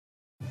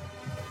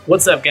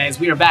What's up, guys?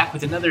 We are back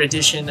with another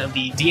edition of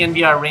the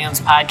DNVR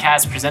Rams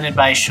podcast presented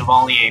by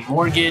Chevalier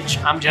Mortgage.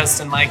 I'm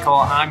Justin Michael.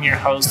 I'm your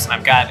host, and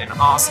I've got an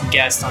awesome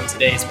guest on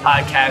today's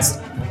podcast,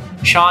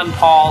 Sean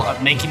Paul of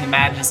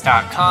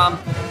MakingTheMadness.com.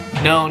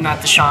 No,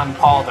 not the Sean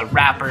Paul, the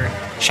rapper.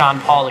 Sean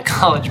Paul, the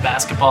college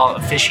basketball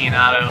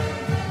aficionado.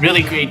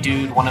 Really great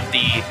dude.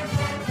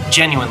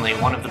 Genuinely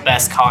one of the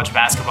best college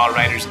basketball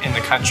writers in the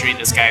country.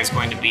 This guy is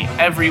going to be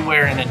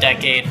everywhere in a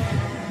decade,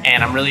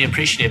 and I'm really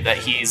appreciative that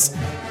he's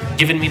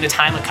given me the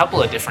time a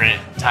couple of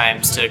different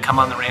times to come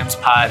on the Rams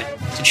pod,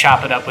 to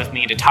chop it up with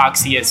me, to talk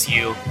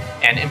CSU.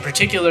 And in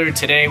particular,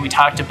 today we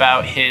talked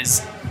about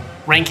his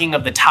ranking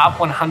of the top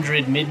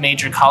 100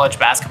 mid-major college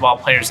basketball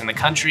players in the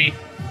country.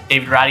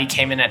 David Roddy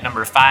came in at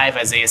number 5,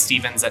 Isaiah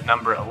Stevens at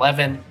number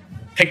 11.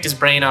 Picked his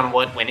brain on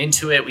what went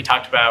into it. We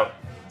talked about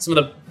some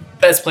of the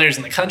best players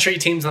in the country,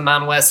 teams in the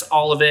Mountain West,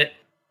 all of it.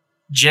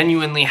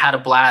 Genuinely had a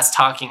blast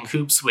talking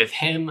hoops with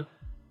him.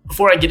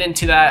 Before I get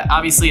into that,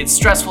 obviously it's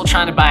stressful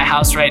trying to buy a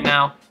house right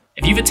now.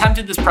 If you've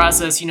attempted this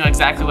process, you know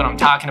exactly what I'm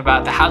talking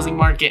about. The housing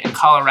market in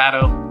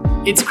Colorado,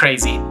 it's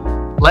crazy.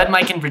 Let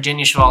Mike and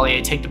Virginia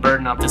Chevalier take the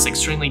burden of this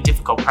extremely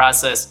difficult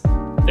process.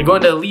 They're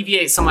going to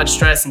alleviate so much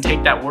stress and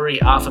take that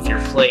worry off of your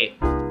plate.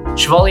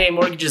 Chevalier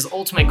Mortgage's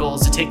ultimate goal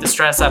is to take the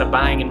stress out of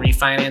buying and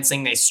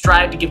refinancing. They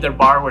strive to give their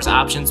borrowers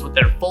options with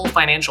their full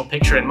financial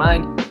picture in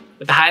mind,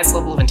 with the highest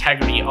level of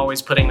integrity,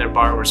 always putting their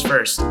borrowers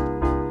first.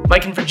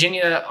 Mike and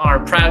Virginia are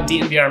proud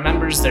DNVR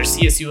members. They're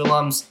CSU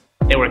alums.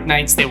 They work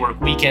nights, they work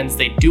weekends.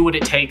 They do what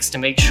it takes to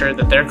make sure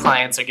that their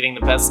clients are getting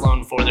the best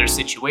loan for their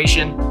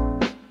situation.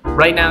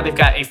 Right now, they've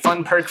got a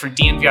fun perk for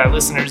DNVR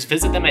listeners.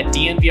 Visit them at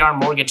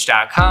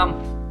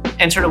dnvrmortgage.com.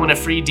 Enter to win a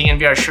free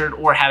DNVR shirt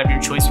or hat of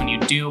your choice when you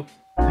do.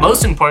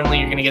 Most importantly,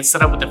 you're going to get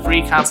set up with a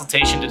free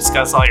consultation to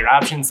discuss all your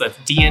options. That's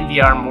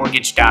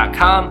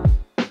dnvrmortgage.com.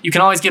 You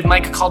can always give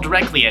Mike a call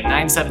directly at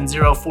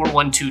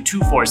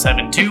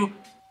 970-412-2472.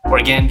 Or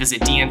again,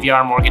 visit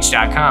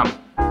dnvrmortgage.com.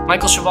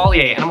 Michael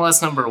Chevalier,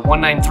 NMLS number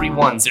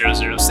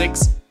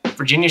 1931006.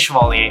 Virginia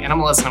Chevalier,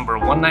 NMLS number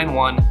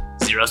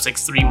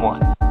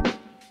 1910631.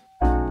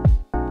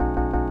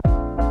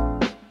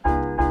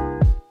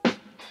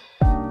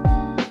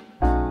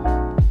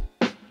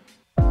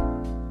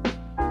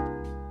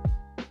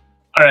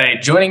 All right,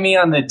 joining me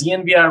on the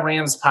DNVR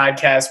Rams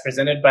podcast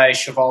presented by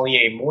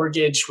Chevalier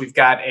Mortgage, we've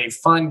got a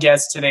fun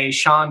guest today,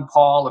 Sean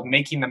Paul of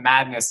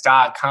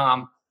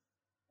MakingTheMadness.com.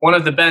 One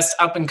of the best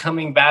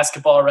up-and-coming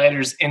basketball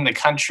writers in the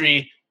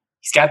country.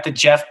 He's got the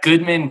Jeff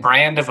Goodman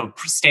brand of a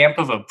stamp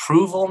of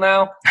approval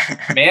now.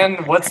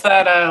 Man, what's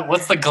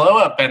the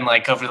glow-up been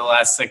like over the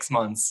last 6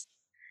 months?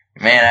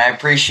 Man, I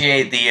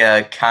appreciate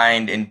the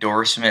kind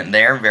endorsement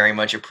there. Very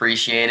much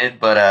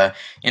appreciated. But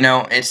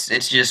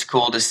it's just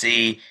cool to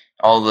see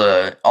all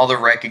the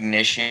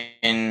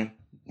recognition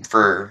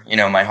for,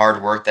 my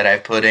hard work that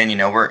I've put in.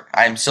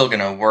 I'm still going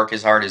to work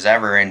as hard as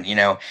ever. And,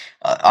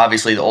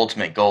 obviously the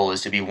ultimate goal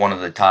is to be one of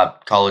the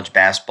top college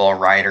basketball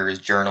writers,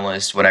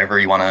 journalists, whatever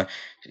you want to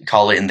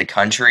call it in the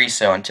country.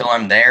 So until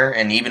I'm there,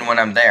 and even when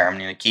I'm there, I'm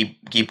going to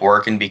keep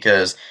working,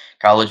 because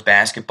college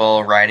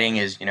basketball writing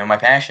is, my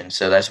passion.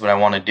 So that's what I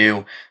want to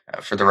do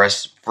for the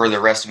rest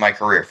of my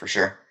career, for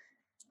sure.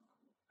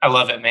 I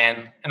love it,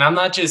 man. And I'm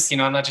not just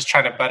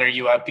trying to butter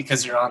you up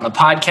because you're on the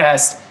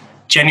podcast.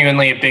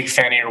 Genuinely a big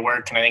fan of your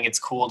work, and I think it's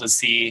cool to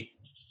see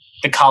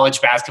the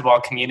college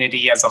basketball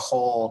community as a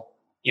whole,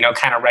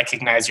 kind of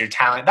recognize your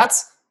talent.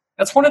 That's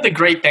one of the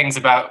great things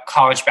about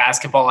college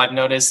basketball I've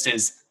noticed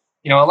is,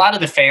 a lot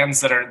of the fans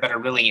that are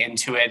really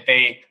into it,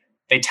 they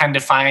tend to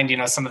find,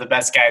 some of the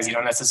best guys. You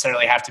don't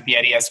necessarily have to be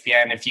at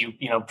ESPN. If you,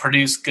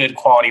 produce good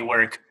quality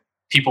work,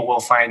 people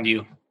will find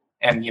you.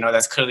 And,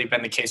 that's clearly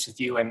been the case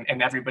with you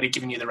and everybody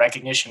giving you the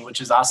recognition,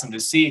 which is awesome to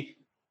see.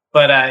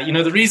 But,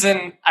 the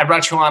reason I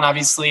brought you on,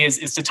 obviously,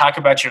 is to talk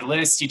about your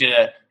list. You did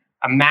a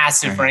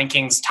massive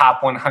rankings,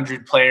 top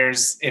 100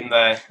 players in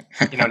the,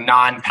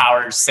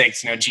 non-Power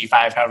 6,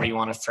 G5, however you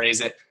want to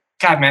phrase it.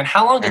 God, man,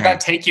 how long did that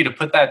take you to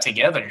put that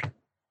together?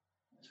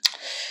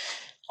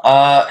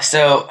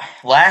 So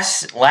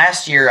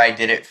last year I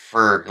did it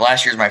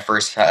last year's my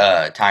first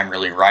time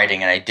really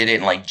writing, and I did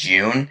it in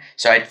June.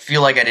 So I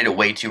feel like I did it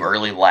way too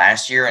early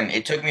last year, and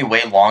it took me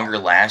way longer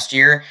last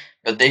year.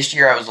 But this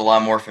year I was a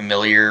lot more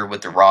familiar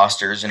with the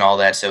rosters and all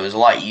that, so it was a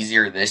lot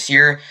easier this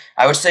year.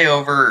 I would say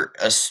over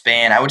a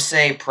span, I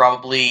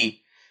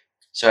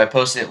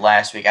posted it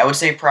last week. I would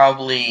say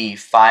probably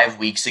 5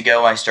 weeks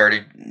ago I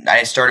started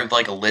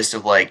with a list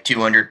of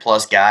 200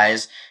 plus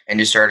guys and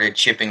just started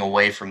chipping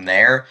away from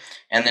there.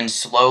 And then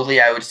slowly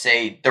I would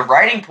say the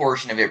writing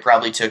portion of it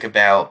probably took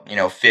about,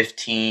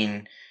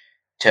 15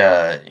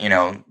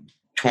 to,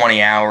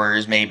 20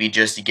 hours maybe,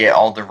 just to get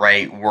all the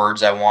right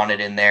words I wanted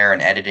in there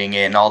and editing it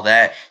and all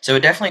that. So it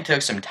definitely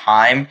took some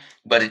time,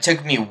 but it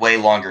took me way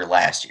longer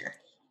last year.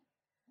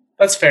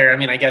 That's fair. I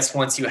mean, I guess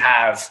once you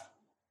have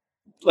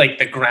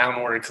the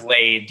groundwork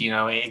laid,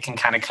 it can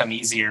kind of come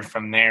easier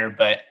from there.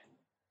 But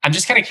I'm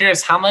just kind of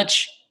curious, how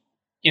much,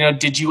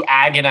 did you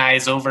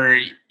agonize over,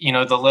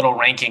 the little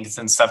rankings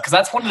and stuff? Because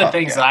that's one of the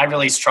things that I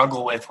really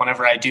struggle with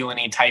whenever I do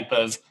any type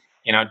of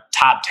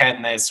top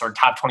 10 this or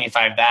top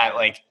 25 that.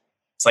 Like,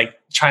 it's like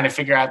trying to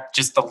figure out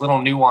just the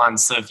little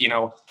nuance of,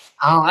 oh,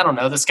 I don't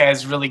know, this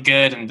guy's really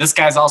good and this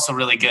guy's also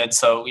really good.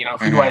 So,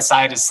 who do I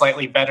side is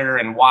slightly better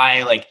and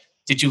why? Like,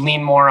 did you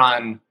lean more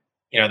on,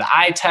 the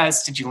eye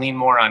test? Did you lean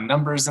more on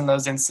numbers in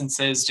those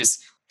instances?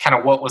 Just kind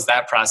of what was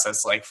that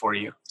process like for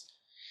you?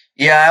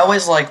 Yeah, I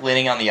always like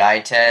leaning on the eye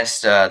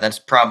test. That's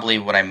probably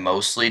what I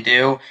mostly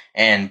do.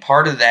 And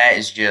part of that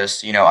is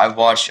just, I've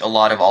watched a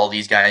lot of all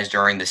these guys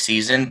during the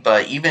season,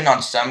 but even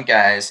on some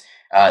guys,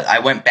 I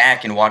went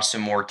back and watched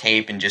some more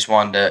tape and just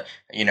wanted to,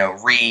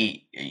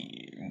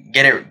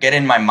 get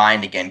in my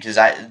mind again because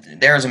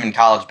there hasn't been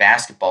college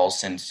basketball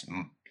since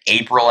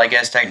April, I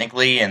guess,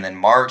 technically, and then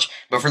March.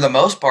 But for the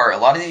most part, a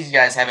lot of these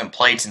guys haven't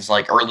played since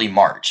like early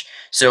March.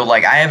 So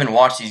like I haven't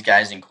watched these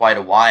guys in quite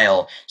a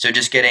while. So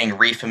just getting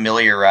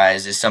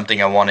refamiliarized is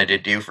something I wanted to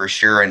do for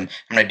sure. And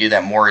I'm going to do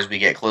that more as we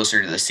get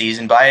closer to the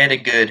season. But I had a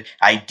good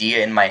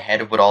idea in my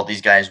head of what all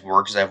these guys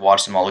were because I've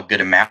watched them all a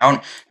good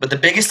amount. But the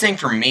biggest thing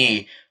for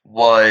me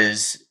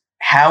was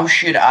how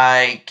should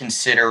I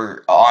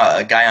consider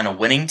a guy on a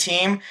winning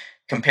team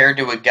compared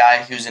to a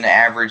guy who's an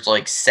average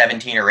like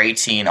 17 or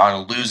 18 on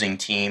a losing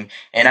team.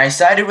 And I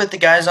sided with the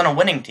guys on a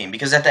winning team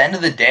because at the end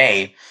of the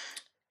day,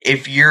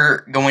 if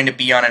you're going to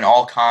be on an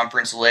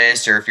all-conference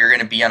list or if you're going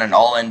to be on an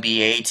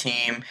all-NBA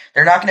team,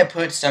 they're not going to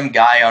put some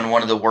guy on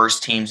one of the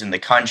worst teams in the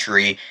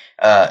country,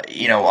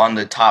 on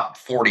the top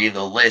 40 of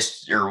the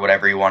list or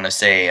whatever you want to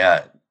say.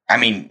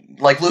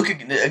 Like Luka,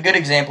 a good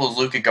example is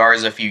Luka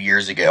Garza a few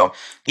years ago.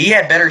 He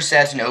had better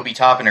stats than Obi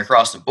Toppin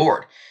across the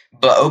board.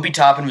 But Obi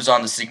Toppin was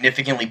on the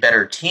significantly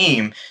better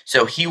team,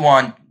 so he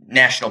won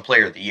National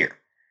Player of the Year.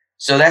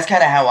 So that's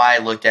kind of how I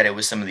looked at it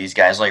with some of these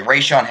guys. Like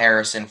Rayshawn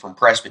Harrison from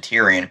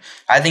Presbyterian.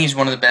 I think he's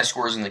one of the best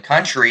scorers in the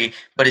country,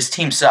 but his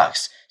team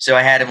sucks. So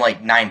I had him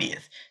like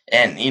 90th.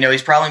 And,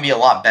 he's probably be a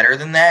lot better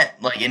than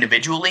that, like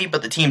individually,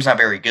 but the team's not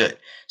very good.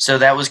 So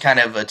that was kind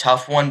of a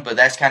tough one, but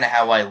that's kind of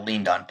how I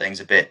leaned on things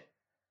a bit.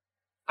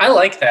 I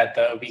like that,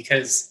 though,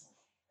 because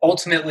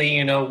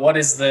ultimately, what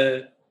is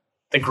the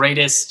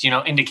greatest,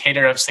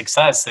 indicator of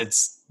success?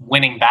 It's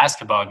winning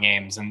basketball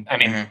games. And I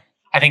mean,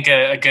 I think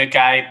a good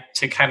guy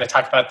to kind of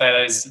talk about that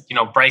is,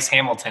 Bryce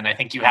Hamilton. I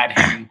think you had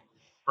him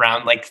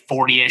around like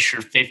 40-ish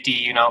or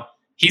 50,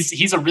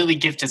 he's a really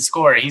gifted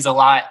scorer. He's a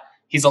lot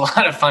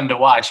of fun to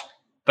watch,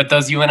 but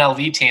those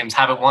UNLV teams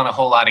haven't won a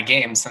whole lot of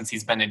games since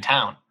he's been in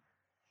town.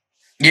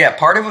 Yeah.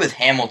 Part of it with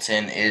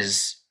Hamilton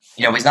is,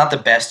 he's not the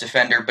best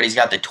defender, but he's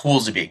got the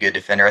tools to be a good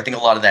defender. I think a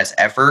lot of that's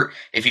effort.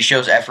 If he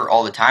shows effort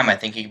all the time, I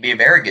think he can be a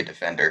very good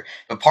defender.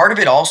 But part of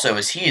it also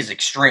is he is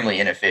extremely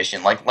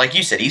inefficient. Like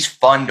you said, he's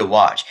fun to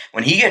watch.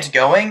 When he gets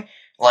going,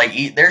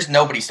 there's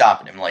nobody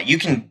stopping him. Like, you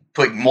can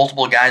put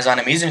multiple guys on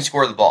him. He's going to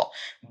score the ball.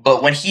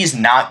 But when he's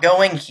not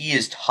going, he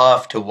is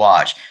tough to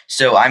watch.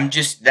 So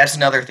that's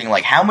another thing.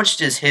 Like, how much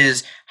does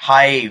his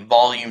high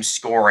volume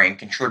scoring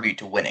contribute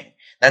to winning?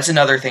 That's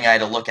another thing I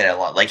had to look at a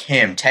lot. Like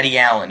him, Teddy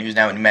Allen, who's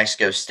now at New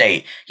Mexico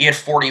State. He had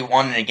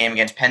 41 in a game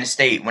against Penn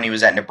State when he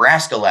was at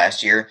Nebraska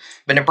last year.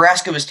 But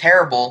Nebraska was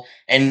terrible,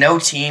 and no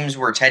teams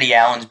where Teddy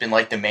Allen's been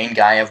like the main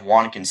guy have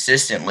won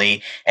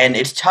consistently. And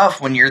it's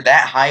tough when you're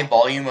that high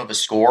volume of a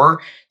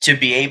scorer to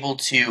be able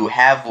to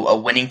have a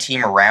winning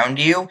team around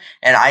you.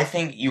 And I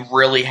think you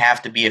really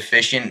have to be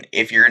efficient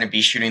if you're going to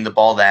be shooting the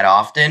ball that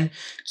often.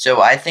 So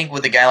I think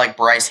with a guy like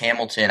Bryce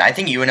Hamilton, I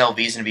think UNLV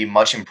is going to be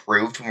much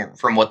improved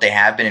from what they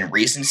have been in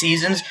recent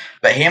seasons.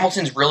 But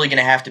Hamilton's really going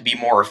to have to be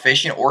more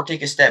efficient or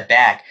take a step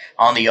back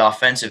on the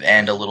offensive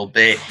end a little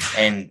bit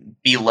and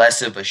be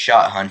less of a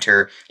shot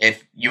hunter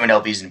if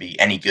UNLV is going to be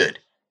any good.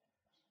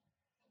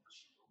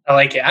 I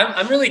like it.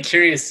 I'm really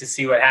curious to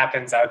see what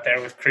happens out there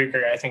with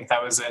Kruger. I think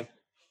that was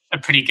a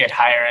pretty good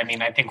hire. I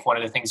mean, I think one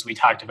of the things we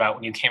talked about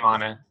when you came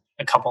on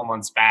a couple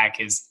months back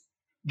is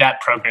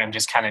that program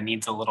just kind of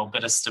needs a little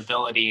bit of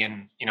stability.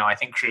 And, I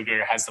think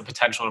Kruger has the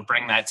potential to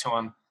bring that to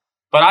him.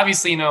 But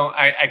obviously,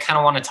 I kind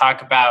of want to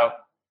talk about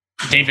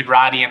David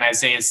Roddy and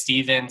Isaiah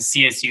Stevens.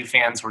 CSU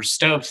fans were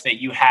stoked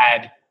that you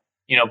had,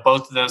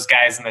 both of those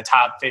guys in the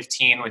top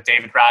 15 with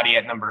David Roddy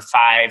at number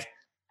 5,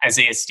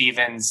 Isaiah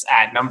Stevens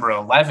at number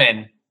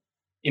 11.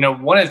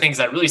 One of the things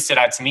that really stood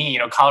out to me,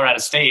 Colorado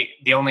State,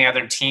 the only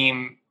other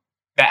team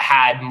that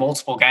had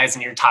multiple guys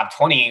in your top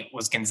 20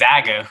 was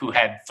Gonzaga, who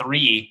had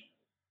 3.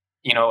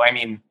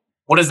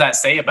 What does that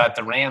say about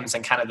the Rams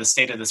and kind of the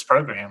state of this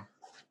program?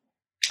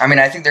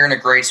 I think they're in a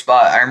great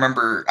spot. I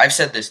remember, I've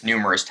said this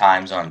numerous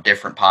times on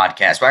different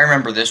podcasts, but I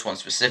remember this one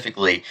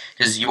specifically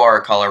because you are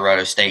a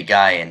Colorado State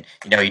guy and,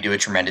 you do a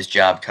tremendous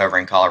job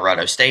covering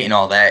Colorado State and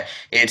all that.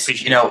 It's,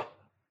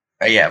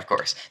 yeah, of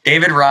course.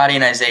 David Roddy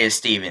and Isaiah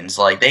Stevens,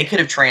 they could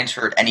have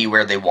transferred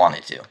anywhere they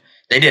wanted to.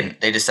 They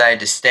didn't. They decided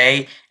to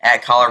stay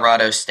at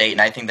Colorado State,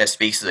 and I think that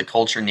speaks to the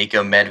culture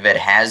Nico Medved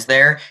has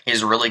there. He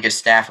has a really good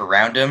staff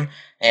around him.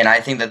 and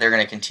I think that they're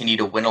going to continue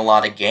to win a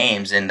lot of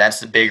games, and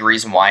that's the big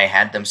reason why I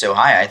had them so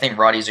high. I think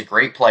Roddy's a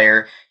great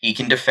player. He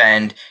can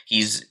defend.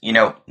 He's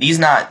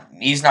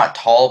not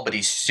tall, but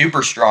he's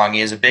super strong.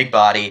 He has a big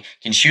body,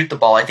 can shoot the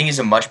ball. I think he's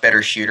a much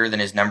better shooter than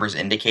his numbers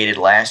indicated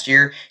last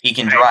year. He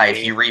can drive,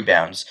 he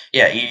rebounds.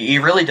 Yeah, he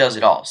really does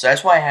it all. So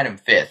that's why I had him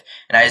fifth.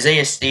 And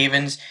Isaiah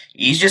Stevens,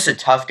 he's just a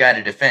tough guy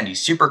to defend.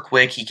 He's super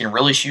quick. He can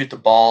really shoot the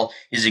ball.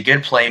 He's a good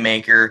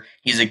playmaker.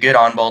 He's a good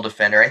on-ball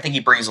defender. I think he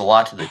brings a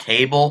lot to the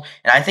table.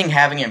 And I think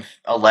having him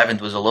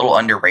 11th was a little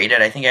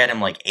underrated. I think I had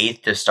him like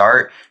 8th to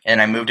start,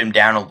 and I moved him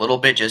down a little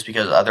bit just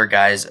because other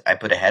guys I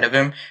put ahead of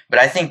him. But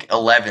I think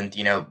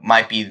 11th,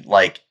 might be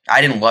like,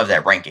 I didn't love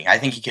that ranking. I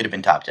think he could have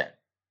been top 10.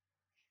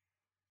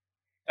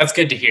 That's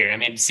good to hear. I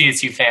mean,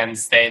 CSU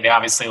fans, they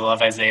obviously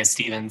love Isaiah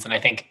Stevens, and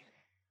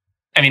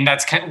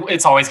that's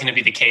it's always going to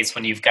be the case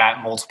when you've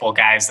got multiple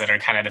guys that are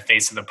kind of the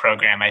face of the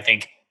program. I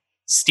think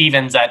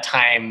Stevens at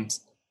times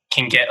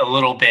can get a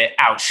little bit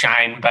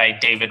outshined by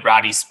David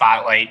Roddy's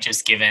spotlight,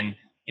 just given,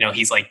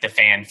 he's like the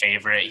fan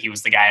favorite. He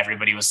was the guy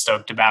everybody was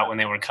stoked about when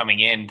they were coming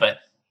in. But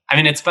I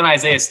mean, it's been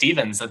Isaiah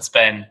Stevens that's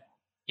been,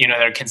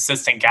 their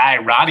consistent guy.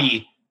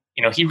 Roddy,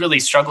 he really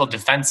struggled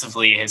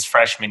defensively his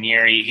freshman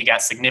year. He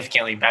got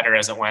significantly better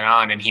as it went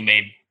on, and he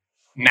made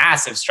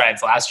massive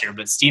strides last year.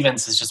 But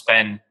Stevens has just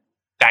been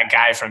that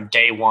guy from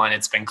day one.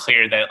 It's been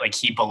clear that like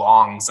he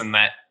belongs and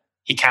that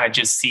he kind of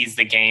just sees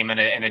the game in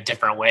a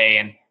different way.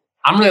 And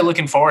I'm really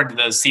looking forward to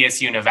those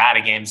CSU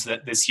Nevada games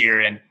this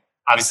year. And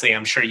obviously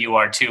I'm sure you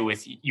are too,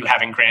 with you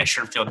having Grant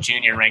Sherfield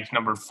Jr. ranked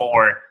number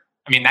 4.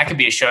 I mean, that could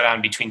be a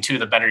showdown between two of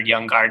the better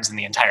young guards in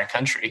the entire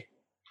country.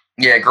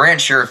 Yeah, Grant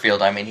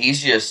Sherfield, I mean,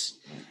 he's just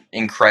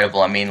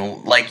incredible. I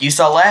mean, like you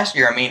saw last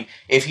year, I mean,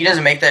 if he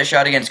doesn't make that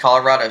shot against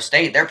Colorado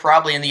State, they're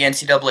probably in the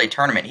NCAA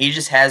tournament. He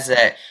just has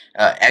that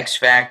X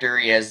factor.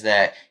 He has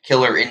that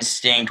killer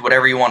instinct,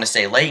 whatever you want to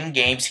say. Late in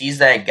games, he's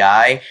that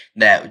guy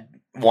that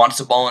wants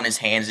the ball in his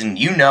hands, and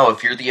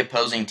if you're the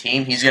opposing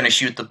team, he's going to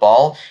shoot the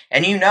ball,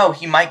 and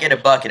he might get a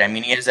bucket. I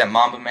mean, he has that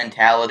Mamba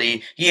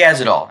mentality. He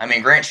has it all. I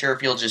mean, Grant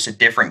Sherfield's just a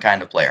different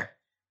kind of player.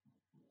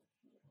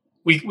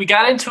 We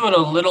got into it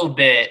a little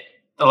bit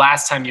the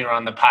last time you were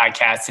on the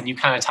podcast, and you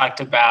kind of talked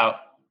about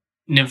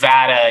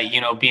Nevada,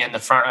 being the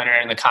front runner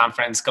in the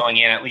conference going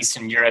in, at least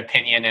in your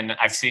opinion. And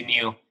I've seen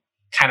you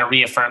kind of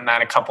reaffirm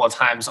that a couple of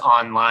times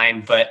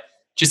online. But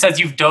just as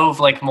you've dove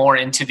like more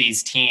into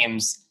these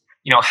teams,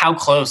 how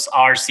close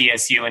are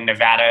CSU and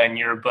Nevada in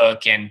your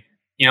book? And,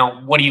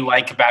 what do you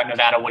like about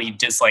Nevada? What do you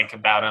dislike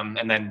about them?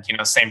 And then,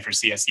 same for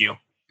CSU.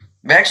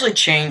 I've actually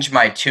changed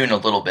my tune a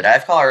little bit. I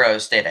have Colorado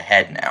State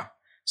ahead now.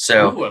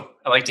 So ooh,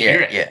 I like to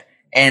hear it. Yeah.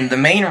 And the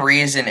main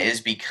reason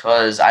is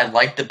because I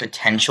like the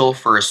potential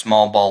for a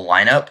small ball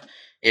lineup.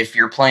 If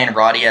you're playing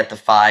Roddy at the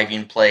 5, you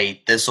can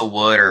play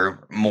Thistlewood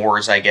or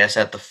Moores, I guess,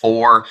 at the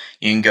 4.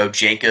 You can go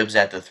Jacobs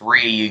at the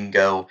 3. You can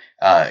go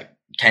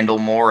Kendall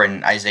Moore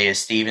and Isaiah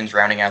Stevens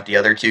rounding out the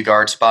other 2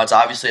 guard spots.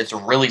 Obviously, it's a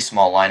really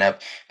small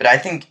lineup, but I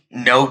think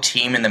no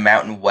team in the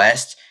Mountain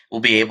West will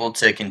be able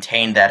to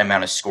contain that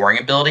amount of scoring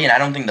ability, and I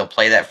don't think they'll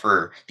play that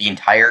for the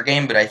entire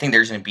game, but I think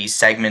there's going to be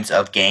segments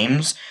of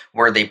games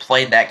where they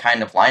play that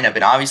kind of lineup,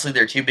 and obviously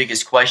their 2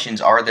 biggest questions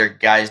are their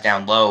guys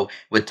down low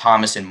with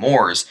Thomas and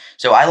Moores.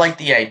 So I like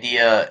the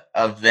idea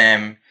of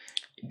them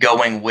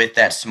going with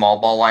that small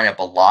ball lineup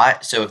a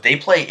lot. So if they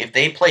play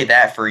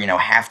that for,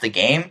 half the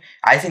game,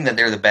 I think that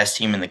they're the best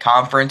team in the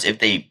conference. If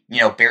they,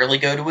 barely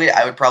go to it,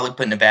 I would probably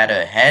put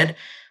Nevada ahead.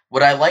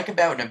 What I like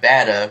about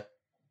Nevada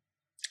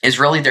is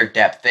really their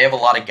depth. They have a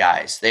lot of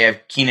guys. They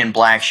have Keenan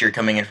Blackshear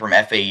coming in from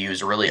FAU,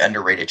 who's a really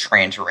underrated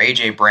transfer.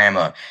 AJ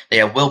Brama. They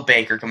have Will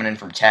Baker coming in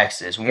from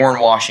Texas.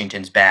 Warren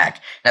Washington's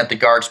back. And at the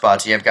guard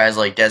spots, you have guys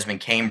like Desmond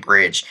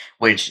Cambridge,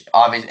 which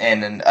obviously,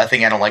 and a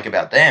thing I don't like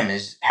about them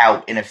is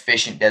how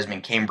inefficient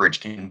Desmond Cambridge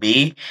can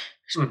be.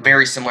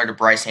 Very similar to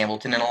Bryce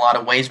Hamilton in a lot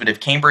of ways, but if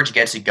Cambridge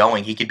gets it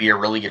going, he could be a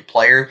really good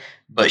player.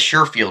 But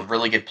Sherfield,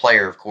 really good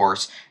player, of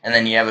course. And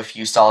then you have a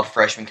few solid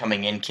freshmen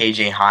coming in.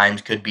 KJ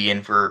Himes could be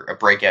in for a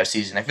breakout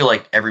season. I feel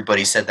like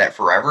everybody said that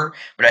forever,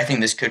 but I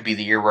think this could be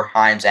the year where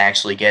Himes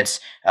actually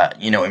gets,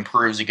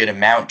 improves a good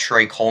amount.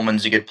 Trey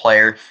Coleman's a good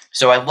player.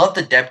 So I love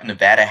the depth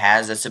Nevada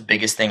has. That's the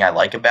biggest thing I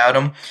like about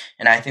them.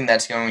 And I think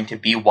that's going to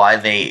be why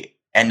they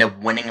end up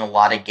winning a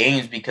lot of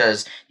games,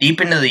 because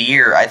deep into the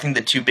year, I think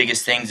the 2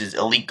 biggest things is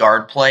elite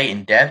guard play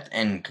and depth,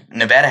 and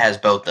Nevada has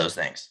both those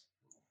things.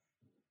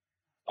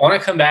 I want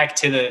to come back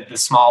to the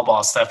small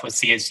ball stuff with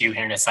CSU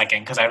here in a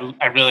second, because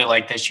I really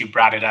like that you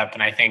brought it up,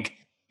 and I think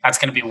that's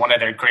going to be one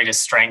of their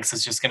greatest strengths,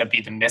 is just going to be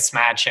the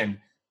mismatch and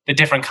the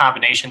different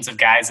combinations of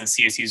guys that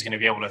CSU is going to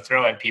be able to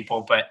throw at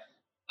people. But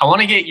I want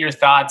to get your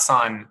thoughts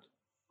on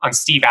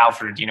Steve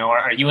Alford.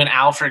 Are you an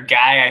Alford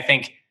guy? I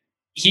think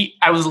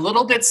I was a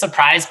little bit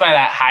surprised by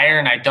that hire,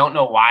 and I don't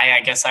know why.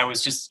 I guess I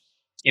was just,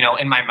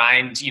 in my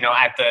mind,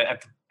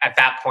 at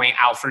that point,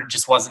 Alford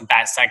just wasn't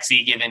that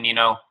sexy given,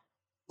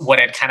 what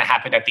had kind of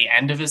happened at the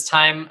end of his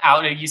time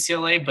out at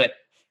UCLA. But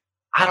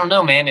I don't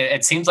know, man.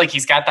 It seems like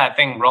he's got that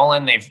thing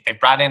rolling. They've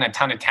brought in a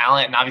ton of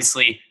talent, and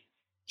obviously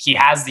he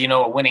has,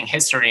 a winning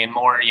history and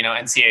more,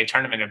 NCAA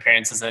tournament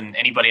appearances than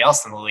anybody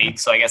else in the league.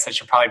 So I guess I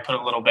should probably put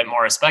a little bit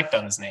more respect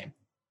on his name.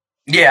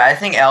 Yeah, I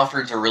think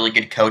Alfred's a really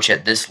good coach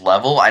at this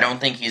level. I don't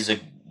think he's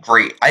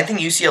I think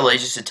UCLA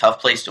is just a tough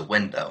place to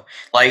win, though.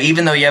 Like,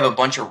 even though you have a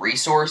bunch of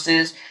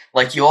resources,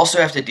 like, you also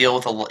have to deal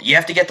with you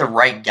have to get the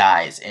right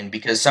guys in,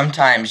 because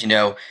sometimes,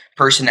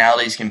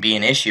 personalities can be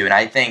an issue. And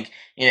I think,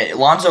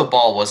 Lonzo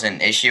Ball wasn't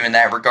an issue in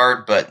that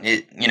regard, but,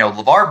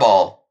 LeVar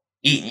Ball,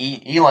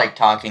 he liked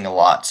talking a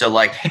lot. So,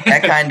 like,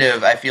 that kind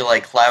of, I feel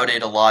like,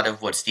 clouded a lot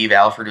of what Steve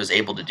Alford was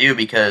able to do,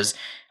 because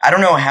I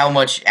don't know how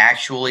much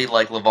actually,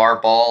 like,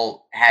 LeVar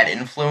Ball had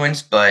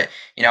influence, but,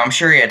 I'm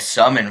sure he had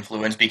some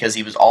influence because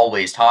he was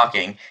always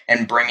talking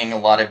and bringing a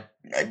lot of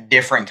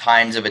different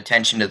kinds of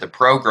attention to the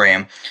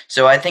program.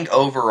 So I think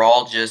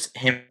overall, just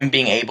him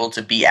being able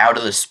to be out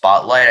of the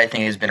spotlight, I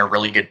think has been a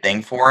really good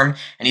thing for him.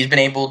 And he's been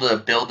able to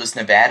build this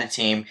Nevada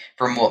team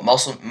from what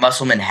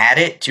Musselman had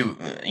it to,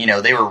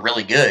 they were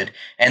really good.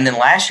 And then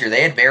last year,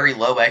 they had very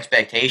low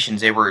expectations.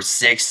 They were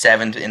 6th,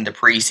 7th in the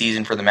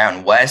preseason for the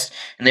Mountain West.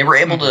 And they were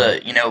able to,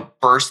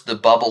 burst the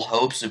bubble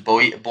hopes of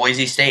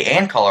Boise State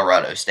and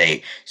Colorado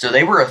State. So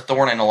they were a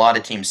thorn in a lot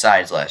of teams'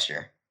 sides last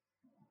year.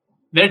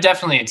 They're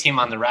definitely a team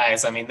on the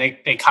rise. I mean,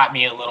 they caught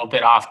me a little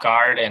bit off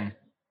guard, and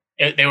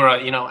they were,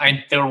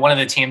 they were one of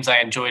the teams I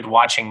enjoyed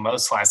watching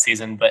most last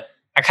season. But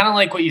I kind of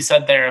like what you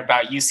said there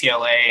about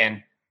UCLA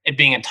and it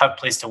being a tough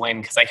place to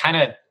win, because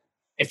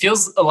it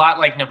feels a lot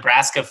like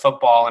Nebraska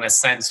football in a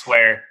sense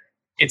where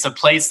it's a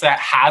place that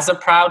has a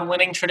proud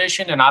winning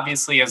tradition, and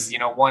obviously has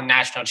won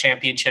national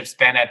championships,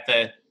 been at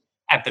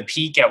the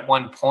peak at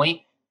one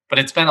point, but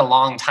it's been a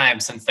long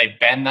time since they've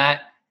been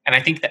that, and I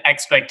think the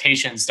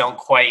expectations don't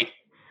quite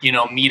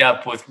meet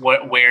up with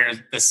where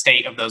the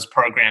state of those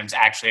programs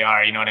actually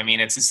are. You know what I mean?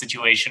 It's a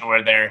situation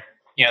where they're,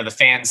 the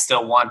fans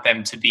still want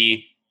them to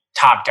be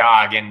top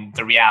dog, and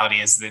the reality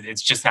is that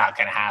it's just not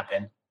going to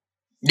happen.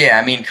 Yeah,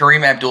 I mean,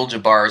 Kareem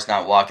Abdul-Jabbar is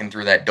not walking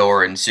through that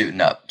door and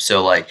suiting up.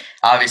 So, like,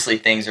 obviously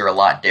things are a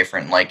lot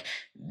different. Like,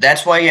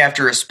 that's why you have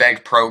to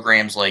respect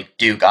programs like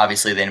Duke.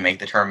 Obviously, they didn't make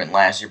the tournament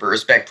last year, but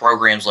respect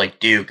programs like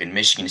Duke and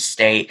Michigan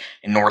State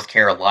and North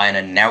Carolina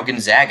and now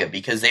Gonzaga,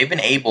 because they've been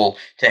able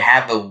to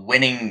have a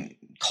winning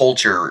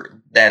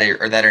culture that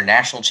are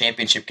national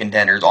championship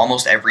contenders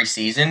almost every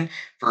season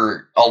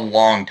for a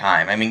long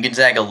time. I mean,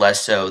 Gonzaga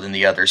less so than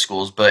the other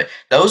schools, but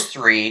those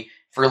three,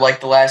 for like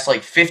the last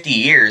 50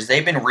 years,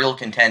 they've been real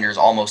contenders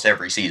almost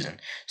every season.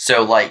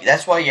 So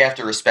that's why you have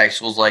to respect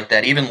schools like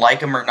that. Even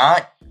like them or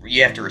not,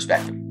 you have to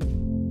respect them.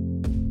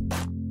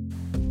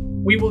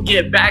 We will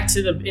get back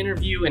to the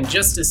interview in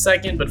just a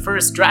second, but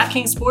first,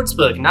 DraftKings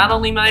Sportsbook, not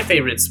only my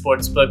favorite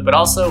sportsbook, but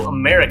also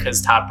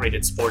America's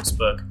top-rated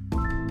sportsbook.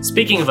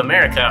 Speaking of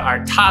America,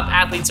 our top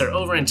athletes are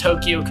over in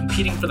Tokyo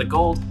competing for the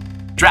gold.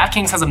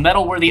 DraftKings has a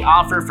medal-worthy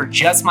offer for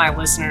just my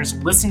listeners.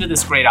 Listen to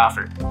this great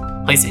offer.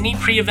 Place any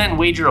pre-event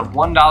wager of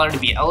 $1 to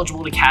be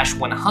eligible to cash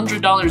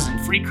 $100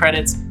 in free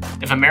credits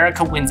if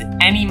America wins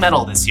any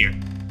medal this year.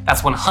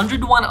 That's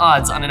 100 to 1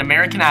 odds on an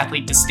American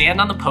athlete to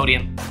stand on the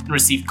podium and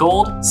receive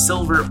gold,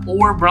 silver,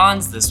 or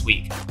bronze this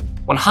week.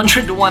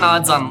 100 to 1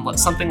 odds on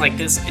something like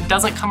this, it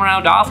doesn't come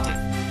around often.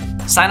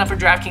 Sign up for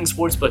DraftKings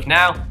Sportsbook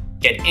now.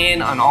 Get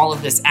in on all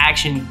of this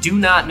action. Do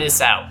not miss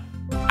out.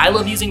 I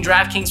love using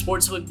DraftKings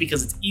Sportsbook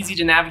because it's easy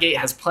to navigate,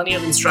 has plenty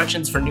of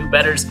instructions for new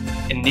bettors,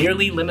 and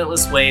nearly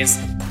limitless ways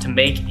to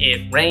make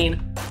it rain.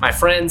 My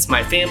friends,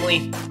 my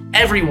family,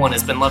 everyone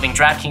has been loving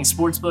DraftKings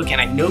Sportsbook, and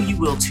I know you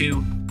will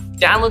too.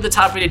 Download the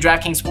top-rated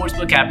DraftKings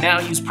Sportsbook app now.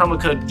 Use promo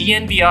code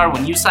DNVR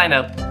when you sign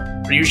up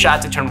for your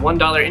shot to turn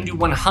 $1 into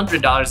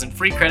 $100 in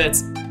free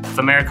credits. If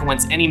America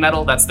wins any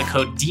medal, that's the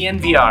code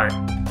DNVR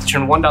to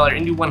turn $1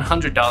 into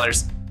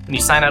 $100 when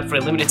you sign up for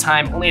a limited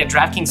time only at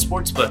DraftKings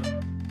Sportsbook.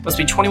 Must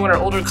be 21 or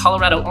older,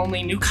 Colorado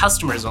only, new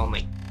customers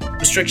only.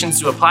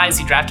 Restrictions to apply.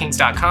 See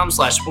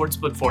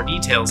DraftKings.com/sportsbook for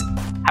details.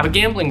 Have a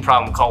gambling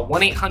problem? Call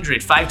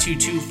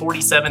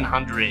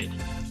 1-800-522-4700.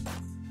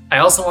 I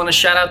also want to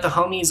shout out the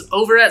homies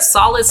over at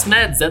Solace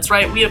Meds. That's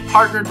right, we have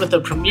partnered with a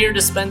premier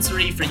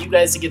dispensary for you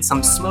guys to get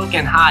some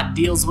smoking hot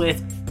deals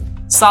with.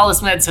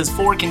 Solace Meds has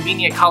 4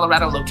 convenient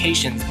Colorado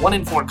locations, 1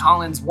 in Fort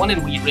Collins, 1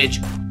 in Wheat Ridge,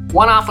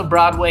 1 off of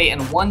Broadway,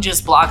 and 1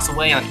 just blocks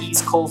away on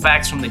East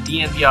Colfax from the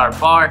DNVR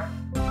bar.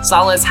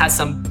 Solace has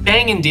some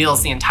banging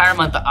deals the entire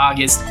month of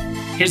August.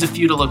 Here's a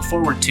few to look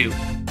forward to.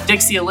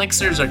 Dixie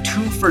Elixirs are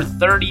 2 for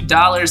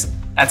 $30.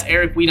 That's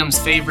Eric Weedham's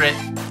favorite.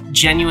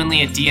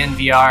 Genuinely a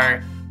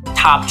DNVR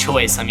top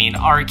choice. I mean,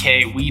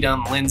 RK,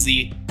 Weedham,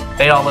 Lindsay,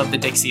 they all love the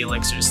Dixie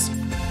Elixirs.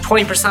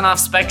 20% off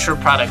Spectra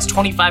products,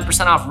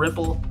 25% off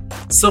Ripple.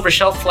 Silver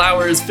Shelf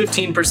Flowers,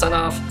 15%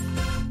 off.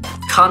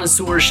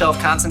 Connoisseur Shelf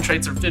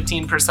Concentrates are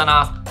 15%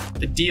 off.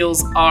 The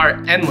deals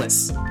are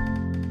endless.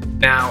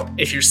 Now,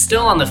 if you're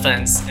still on the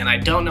fence, and I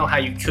don't know how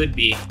you could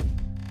be,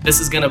 this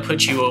is going to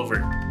put you over.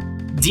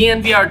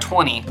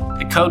 DNVR20,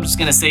 the code is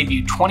going to save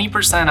you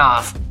 20%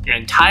 off your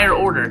entire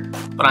order,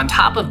 but on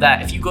top of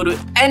that, if you go to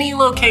any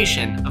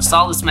location of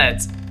Solace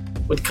Meds,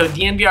 with code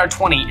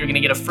DNVR20, you're going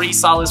to get a free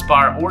Solace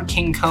bar or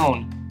King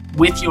Cone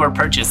with your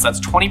purchase. That's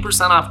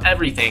 20% off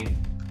everything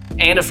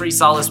and a free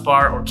Solace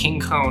bar or King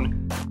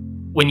Cone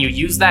when you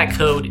use that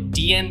code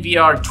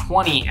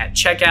DNVR20 at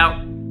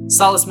checkout.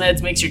 Solace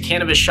Meds makes your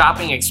cannabis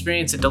shopping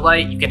experience a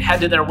delight. You can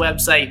head to their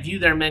website, view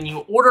their menu,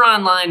 order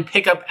online,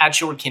 pick up at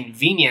your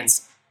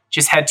convenience.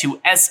 Just head to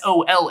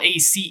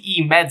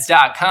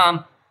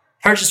solacemeds.com,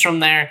 purchase from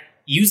there,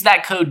 use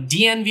that code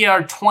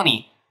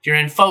DNVR20. If you're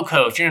in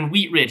FOCO, if you're in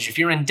Wheat Ridge, if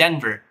you're in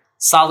Denver,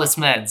 Solace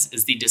Meds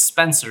is the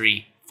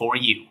dispensary for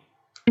you.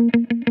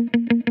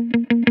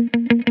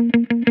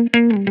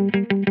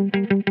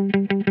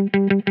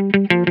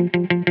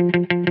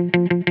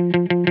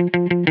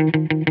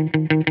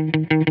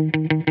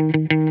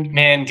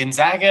 Man,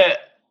 Gonzaga,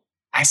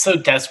 I so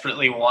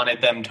desperately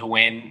wanted them to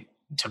win,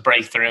 to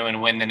break through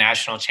and win the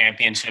national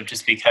championship,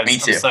 just because I'm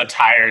so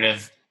tired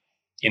of,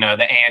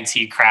 the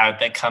anti crowd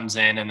that comes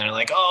in and they're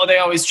like, oh, they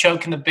always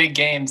choke in the big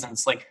games. And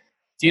it's like,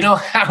 do you know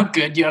how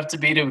good you have to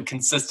be to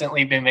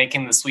consistently be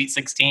making the Sweet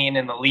 16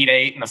 and the Elite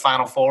 8 and the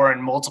Final Four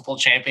and multiple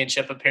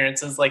championship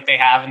appearances like they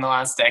have in the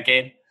last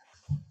decade?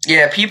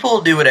 Yeah,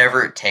 people do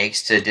whatever it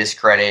takes to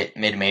discredit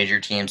mid-major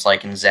teams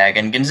like Gonzaga,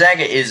 and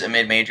Gonzaga is a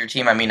mid-major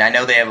team. I mean, I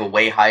know they have a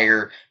way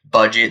higher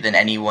budget than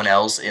anyone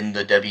else in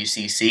the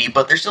WCC,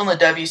 but they're still in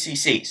the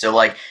WCC, so,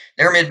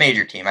 they're a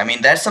mid-major team. I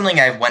mean, that's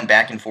something I've went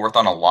back and forth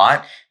on a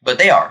lot, but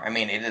they are. I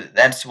mean,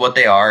 that's what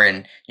they are,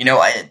 and,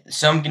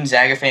 some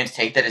Gonzaga fans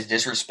take that as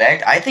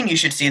disrespect. I think you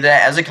should see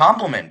that as a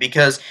compliment,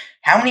 because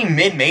how many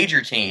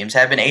mid-major teams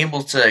have been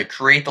able to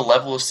create the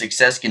level of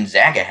success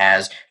Gonzaga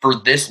has for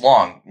this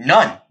long?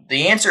 None.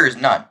 The answer is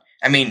none.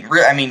 I mean,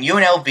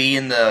 UNLV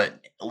in the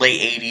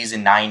late 80s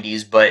and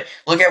 90s, but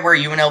look at where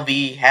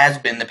UNLV has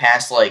been the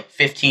past,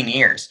 15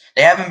 years.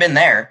 They haven't been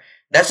there.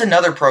 That's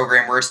another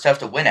program where it's tough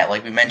to win at.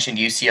 Like we mentioned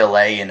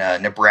UCLA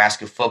and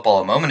Nebraska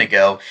football a moment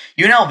ago.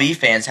 UNLV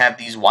fans have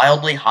these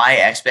wildly high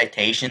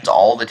expectations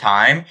all the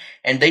time,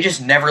 and they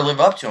just never live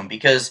up to them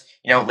because,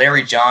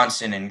 Larry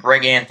Johnson and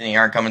Greg Anthony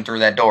aren't coming through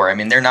that door. I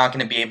mean, they're not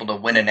going to be able to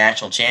win a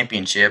national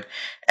championship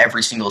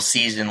every single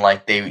season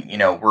like they,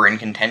 were in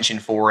contention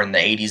for in the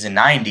 80s and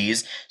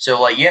 90s.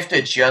 So, you have to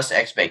adjust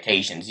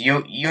expectations.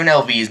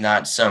 UNLV is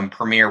not some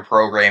premier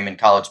program in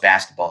college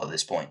basketball at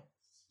this point.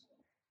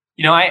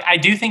 I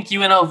do think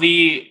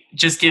UNLV,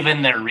 just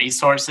given their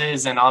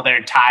resources and all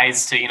their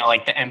ties to,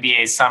 the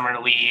NBA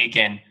Summer League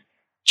and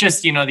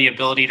just, the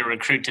ability to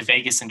recruit to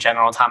Vegas in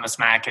general, Thomas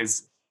Mack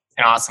is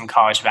an awesome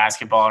college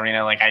basketball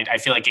arena. I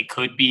feel like it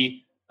could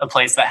be a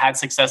place that had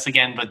success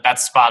again, but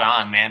that's spot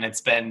on, man.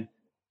 It's been,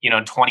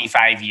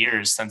 25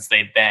 years since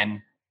they've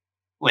been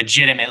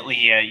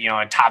legitimately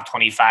a top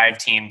 25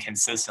 team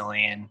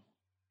consistently. And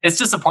it's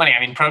disappointing. I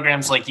mean,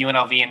 programs like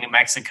UNLV in New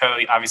Mexico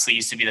obviously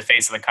used to be the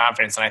face of the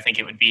conference, and I think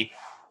it would be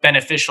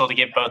beneficial to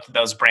get both of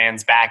those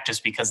brands back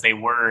just because they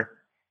were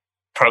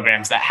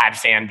programs that had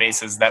fan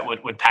bases that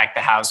would pack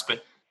the house.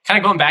 But kind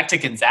of going back to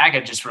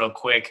Gonzaga just real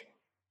quick,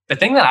 the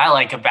thing that I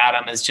like about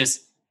them is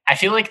just I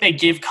feel like they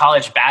give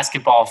college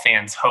basketball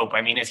fans hope.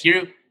 I mean, if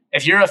you're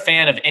a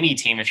fan of any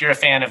team, if you're a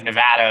fan of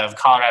Nevada, of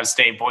Colorado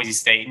State, Boise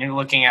State, and you're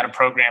looking at a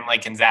program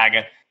like Gonzaga,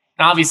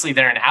 and obviously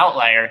they're an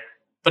outlier,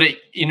 but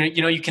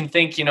you can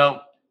think,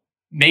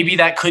 maybe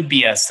that could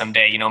be us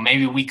someday.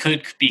 Maybe we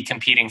could be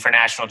competing for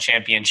national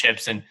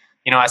championships. And,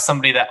 as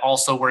somebody that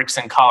also works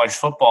in college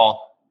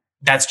football,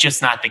 that's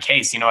just not the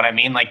case. You know what I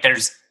mean?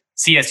 There's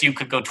CSU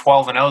could go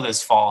 12-0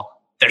 this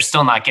fall. They're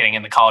still not getting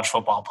in the college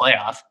football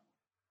playoff.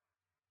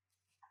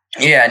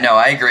 Yeah, no,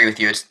 I agree with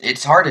you.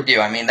 It's hard to do.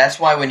 I mean, that's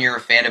why when you're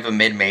a fan of a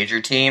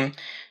mid-major team,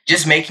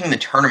 just making the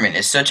tournament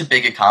is such a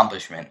big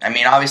accomplishment. I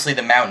mean, obviously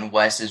the Mountain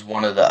West is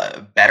one of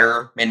the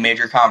better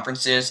mid-major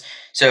conferences.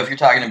 So if you're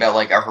talking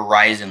about a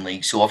Horizon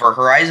League school, if a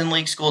Horizon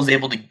League school is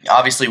able to,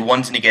 obviously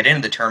one's going to get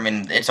into the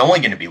tournament, it's only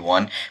going to be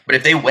one. But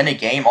if they win a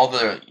game, all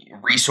the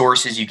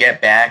resources you get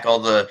back, all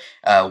the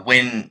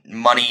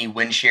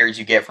win shares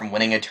you get from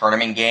winning a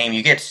tournament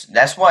game,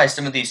 that's why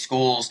some of these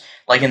schools,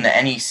 like in the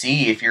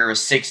NEC, if you're a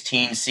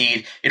 16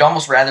 seed, you'd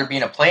almost rather be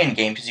in a play-in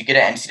game because you get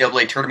an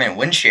NCAA tournament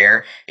win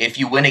share if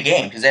you win a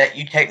game, because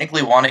you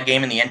technically won a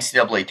game in the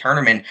NCAA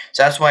tournament.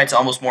 So that's why it's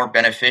almost more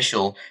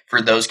beneficial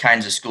for those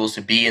kinds of schools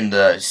to be in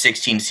the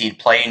 16 seed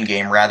play-in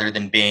game rather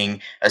than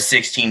being a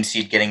 16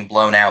 seed getting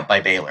blown out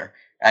by Baylor.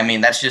 I mean,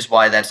 that's just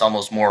why that's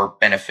almost more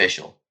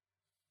beneficial.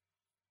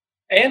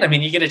 And I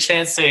mean, you get a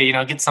chance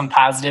to, get some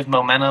positive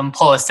momentum,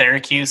 pull a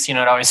Syracuse. It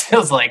always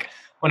feels like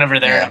whenever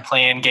they're in a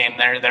play-in game,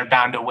 they're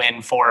bound to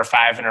win 4 or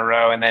 5 in a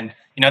row. And then,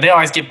 they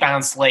always get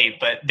bounced late,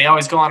 but they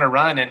always go on a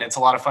run and it's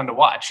a lot of fun to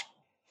watch.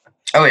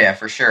 Oh yeah,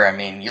 for sure. I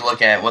mean, you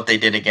look at what they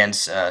did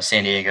against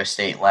San Diego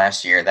State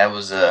last year. That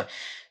was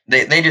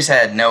they just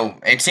had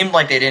it seemed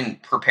like they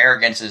didn't prepare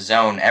against a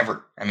zone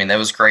ever. I mean, that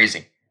was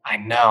crazy. I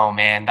know,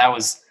 man. That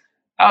was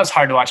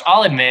hard to watch.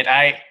 I'll admit,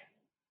 I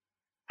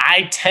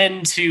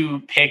tend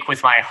to pick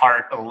with my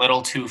heart a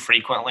little too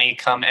frequently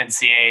come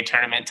NCAA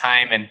tournament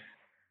time, and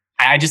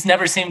I just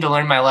never seem to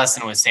learn my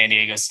lesson with San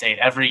Diego State.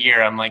 Every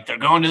year I'm like, they're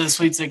going to the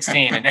Sweet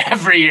 16, and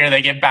every year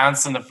they get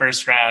bounced in the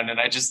first round, and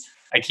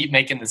I keep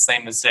making the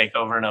same mistake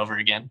over and over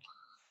again.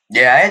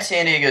 Yeah, I had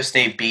San Diego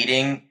State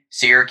beating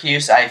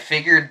Syracuse. I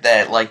figured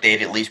that like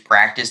they'd at least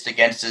practiced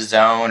against a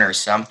zone or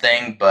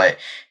something, but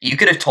you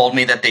could have told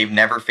me that they've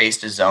never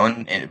faced a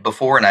zone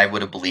before, and I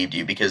would have believed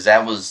you because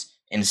that was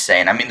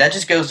insane. I mean, that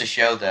just goes to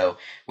show though,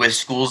 with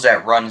schools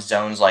that run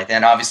zones like that,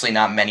 and obviously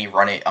not many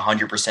run it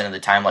 100% of the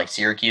time like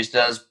Syracuse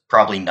does.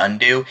 Probably none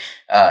do.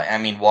 I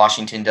mean,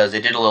 Washington does. They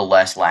did a little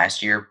less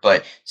last year,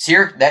 but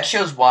that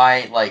shows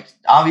why. Like,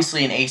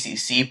 obviously in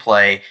ACC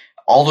play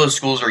all those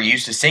schools are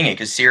used to seeing it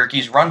because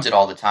Syracuse runs it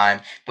all the time.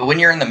 But when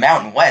you're in the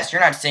Mountain West,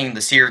 you're not seeing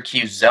the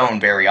Syracuse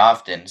zone very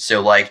often.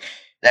 So like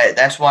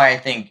that's why I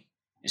think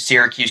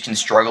Syracuse can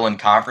struggle in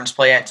conference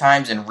play at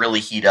times and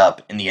really heat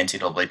up in the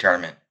NCAA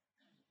tournament.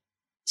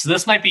 So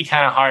this might be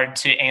kind of hard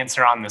to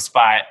answer on the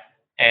spot,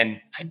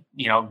 and I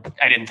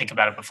didn't think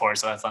about it before,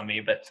 so that's on me.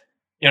 But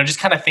just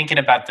kind of thinking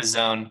about the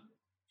zone,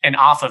 and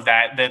off of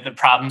that, the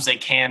problems they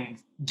can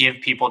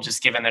give people,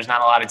 just given there's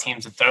not a lot of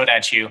teams to throw it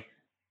at you.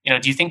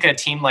 Do you think a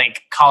team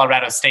like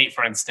Colorado State,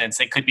 for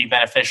instance, it could be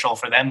beneficial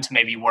for them to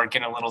maybe work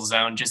in a little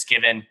zone, just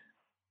given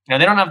they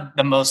don't have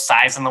the most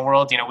size in the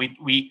world.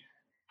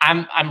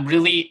 I'm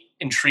really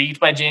intrigued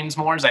by James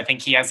Moores. I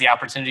think he has the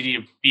opportunity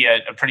to be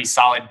a pretty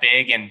solid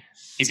big, and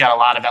he's got a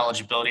lot of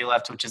eligibility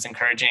left, which is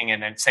encouraging.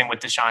 And then same with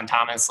Deshaun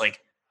Thomas, like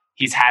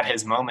he's had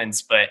his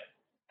moments, but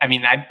I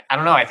mean, I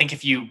don't know. I think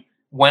if you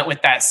went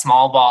with that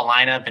small ball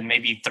lineup and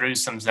maybe threw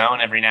some zone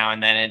every now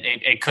and then,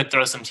 it could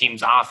throw some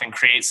teams off and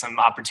create some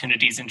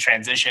opportunities in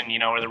transition,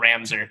 where the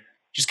Rams are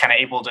just kind of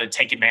able to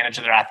take advantage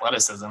of their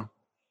athleticism.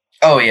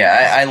 Oh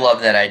yeah, I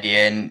love that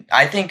idea, and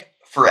I think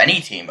for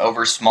any team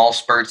over small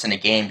spurts in a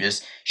game,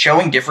 just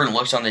showing different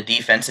looks on the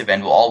defensive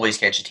end will always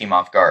catch a team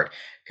off guard.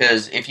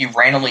 Because if you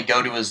randomly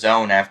go to a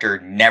zone after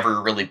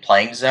never really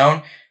playing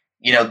zone,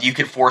 you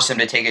could force them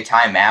to take a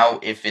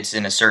timeout if it's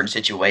in a certain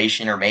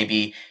situation, or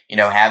maybe,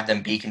 have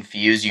them be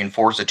confused. You can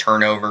force a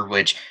turnover,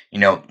 which,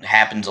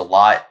 happens a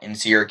lot in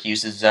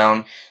Syracuse's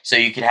zone. So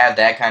you could have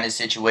that kind of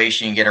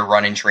situation and get a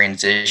run in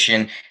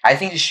transition. I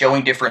think just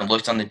showing different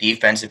looks on the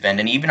defensive end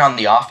and even on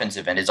the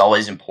offensive end is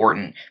always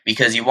important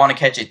because you want to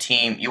catch a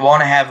team. You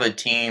want to have a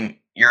team,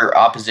 your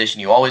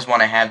opposition, you always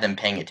want to have them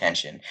paying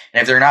attention.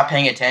 And if they're not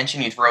paying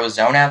attention, you throw a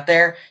zone out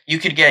there, you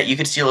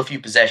could steal a few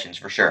possessions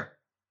for sure.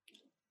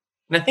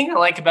 And the thing I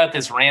like about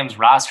this Rams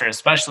roster,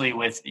 especially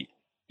with,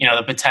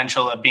 the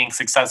potential of being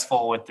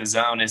successful with the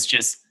zone is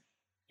just,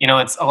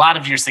 it's a lot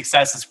of your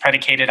success is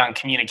predicated on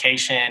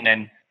communication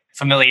and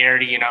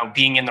familiarity,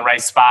 being in the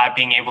right spot,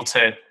 being able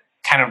to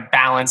kind of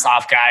balance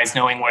off guys,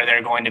 knowing where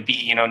they're going to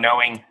be,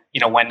 knowing,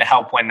 when to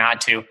help, when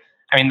not to.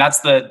 I mean, that's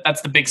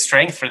the big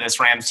strength for this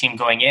Rams team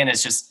going in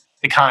is just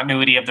the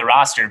continuity of the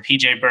roster.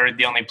 PJ Bird,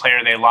 the only player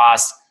they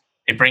lost.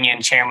 They bring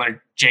in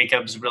Chandler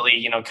Jacobs,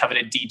 really,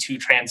 coveted D2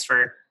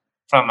 transfer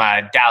from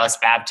Dallas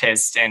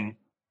Baptist, and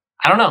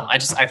I don't know.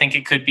 I think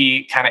it could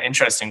be kind of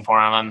interesting for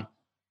him.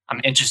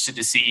 I'm interested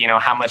to see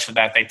how much of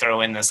that they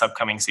throw in this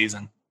upcoming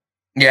season.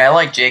 Yeah, I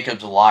like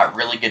Jacobs a lot.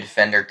 Really good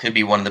defender. Could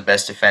be one of the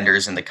best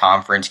defenders in the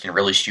conference. Can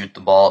really shoot the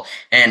ball.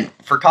 And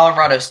for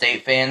Colorado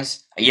State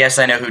fans, yes,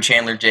 I know who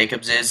Chandler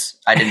Jacobs is.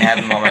 I didn't have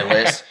him on my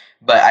list.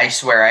 But I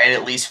swear, I had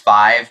at least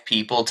 5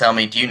 people tell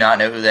me, "Do you not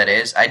know who that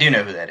is?" I do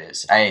know who that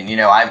is. I'm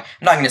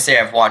not going to say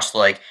I've watched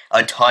like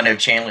a ton of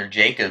Chandler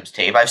Jacobs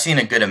tape. I've seen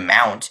a good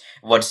amount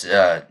of what's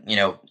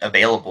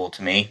available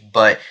to me.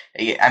 But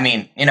I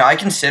mean, I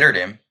considered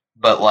him,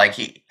 but like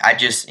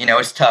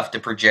it's tough to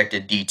project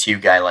a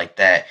D2 guy like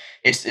that.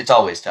 It's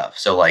always tough.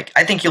 So like,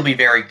 I think he'll be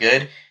very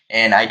good,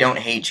 and I don't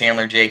hate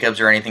Chandler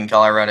Jacobs or anything.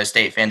 Colorado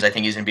State fans, I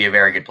think he's going to be a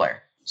very good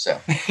player. So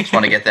just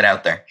want to get that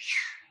out there.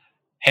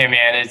 Hey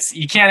man,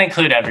 you can't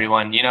include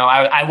everyone.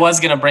 I was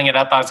going to bring it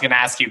up. I was going to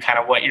ask you kind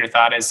of what your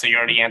thought is. So you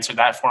already answered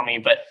that for me.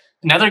 But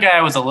another guy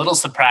I was a little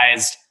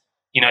surprised,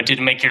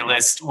 didn't make your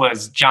list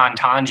was John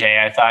Tonje.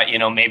 I thought,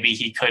 maybe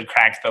he could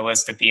crack the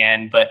list at the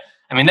end. But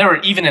I mean, there were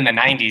even in the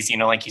 90s,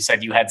 like you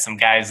said, you had some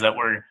guys that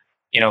were,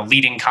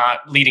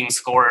 leading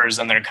scorers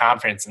in their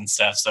conference and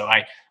stuff. So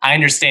I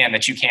understand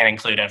that you can't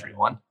include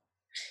everyone.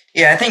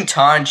 Yeah, I think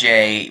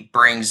Tonje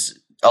brings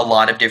a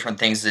lot of different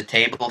things to the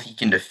table. He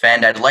can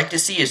defend. I'd like to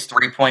see his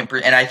 3-point,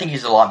 and I think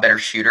he's a lot better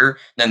shooter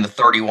than the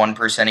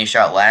 31% he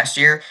shot last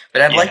year,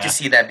 but I'd like to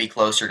see that be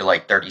closer to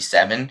like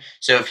 37.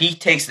 So if he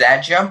takes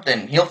that jump,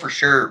 then he'll for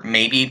sure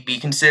maybe be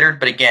considered.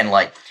 But again,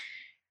 like,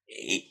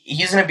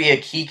 he's going to be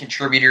a key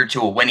contributor to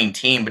a winning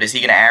team, but is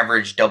he going to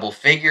average double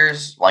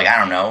figures? Like, I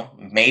don't know,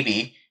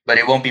 maybe. But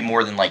it won't be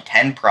more than like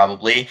 10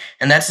 probably.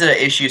 And that's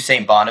the issue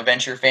St.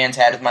 Bonaventure fans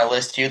had with my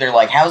list too. They're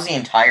like, how's the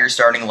entire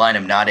starting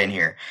lineup not in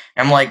here?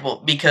 And I'm like, well,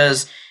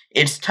 because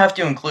it's tough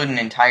to include an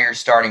entire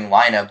starting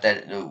lineup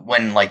that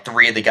when like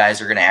 3 of the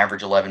guys are going to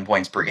average 11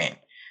 points per game.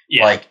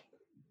 Yeah. Like,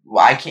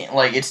 I can't,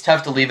 like, it's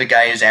tough to leave a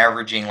guy who's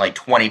averaging like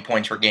 20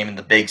 points per game in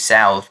the Big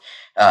South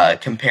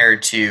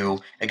compared to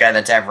a guy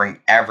that's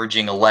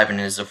averaging 11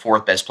 and is the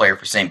 4th best player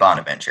for St.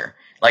 Bonaventure.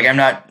 Like,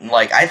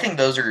 I think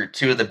those are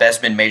 2 of the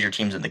best mid-major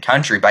teams in the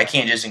country, but I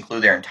can't just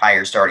include their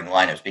entire starting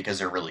lineups because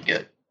they're really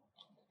good.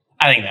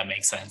 I think that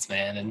makes sense,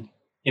 man. And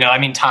I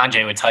mean,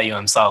 Tanjay would tell you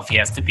himself he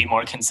has to be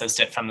more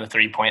consistent from the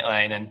 3-point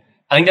line. And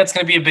I think that's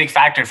going to be a big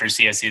factor for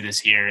CSU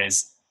this year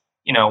is,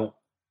 you know,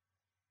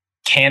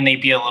 can they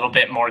be a little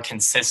bit more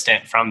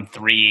consistent from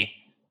three?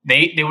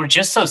 They were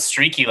just so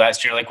streaky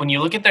last year. Like when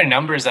you look at their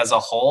numbers as a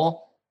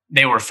whole,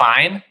 they were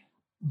fine.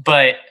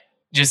 But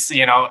just,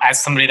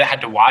 as somebody that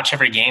had to watch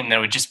every game, there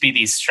would just be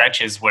these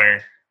stretches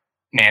where,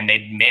 man,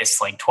 they'd miss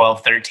like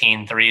 12,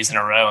 13 threes in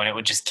a row and it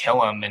would just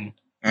kill them. And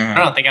I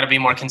don't know, they got to be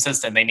more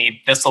consistent. They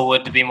need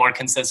Thistlewood to be more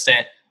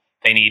consistent.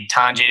 They need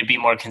Tanjay to be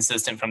more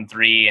consistent from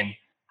three. And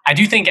I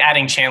do think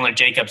adding Chandler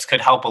Jacobs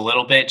could help a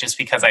little bit just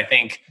because I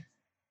think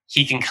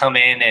he can come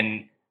in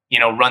and,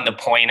 run the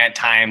point at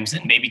times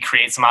and maybe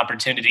create some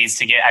opportunities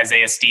to get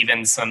Isaiah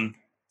Stevens some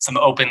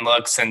open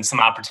looks and some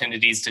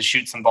opportunities to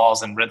shoot some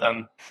balls in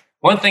rhythm.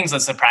 One of the things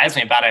that surprised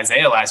me about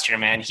Isaiah last year,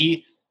 man,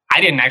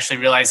 I didn't actually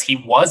realize he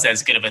was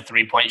as good of a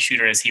 3-point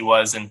shooter as he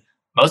was. And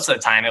most of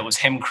the time it was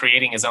him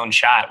creating his own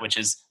shot, which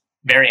is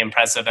very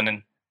impressive.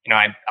 And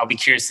I'll be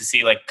curious to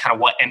see like kind of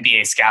what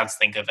NBA scouts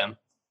think of him.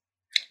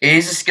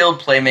 He's a skilled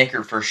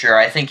playmaker for sure.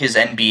 I think his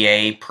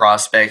NBA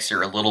prospects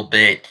are a little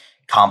bit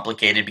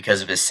complicated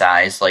because of his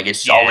size. Like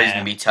it's always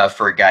going to be tough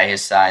for a guy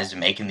his size to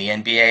make in the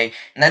NBA.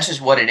 And that's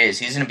just what it is.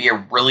 He's going to be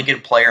a really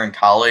good player in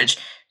college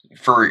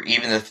for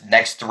even the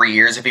next 3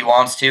 years if he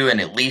wants to, and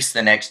at least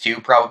the next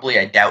 2 probably.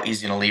 I doubt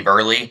he's going to leave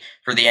early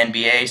for the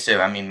NBA. So,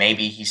 I mean,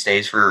 maybe he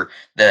stays for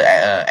the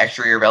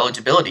extra year of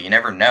eligibility. You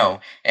never know.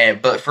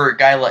 But for a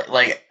guy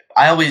like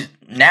I always,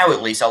 now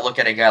at least, I'll look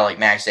at a guy like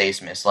Max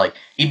Asmus. Like,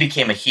 he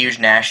became a huge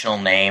national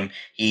name.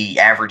 He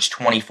averaged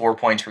 24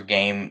 points per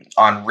game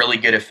on really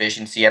good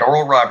efficiency at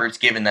Oral Roberts,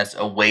 given that's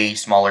a way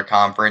smaller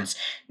conference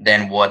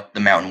than what the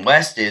Mountain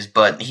West is,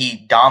 but he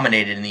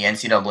dominated in the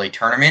NCAA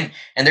tournament,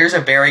 and there's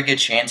a very good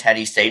chance had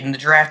he stayed in the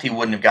draft, he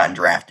wouldn't have gotten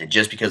drafted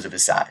just because of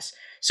his size.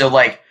 So,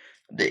 like,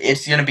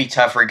 it's going to be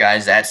tough for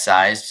guys that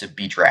size to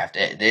be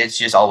drafted. It's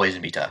just always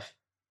going to be tough.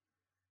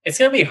 It's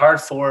going to be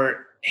hard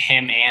for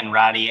him and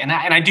Roddy. And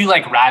I do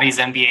like Roddy's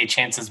NBA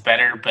chances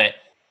better, but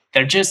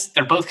they're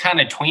both kind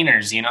of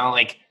tweeners,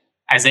 like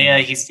Isaiah,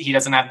 he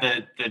doesn't have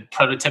the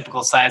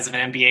prototypical size of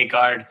an NBA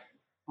guard.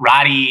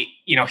 Roddy,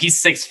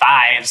 he's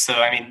 6'5", so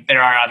I mean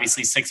there are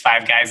obviously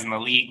 6'5" guys in the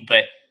league,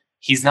 but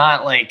he's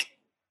not like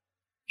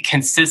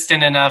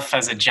consistent enough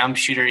as a jump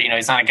shooter.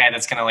 He's not a guy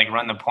that's going to like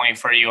run the point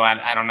for you.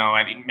 I don't know.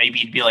 I mean, maybe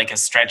he'd be like a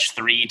stretch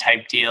 3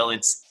 type deal.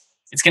 It's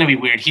going to be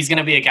weird. He's going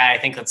to be a guy I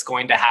think that's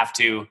going to have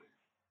to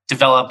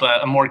develop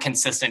a more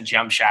consistent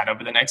jump shot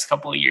over the next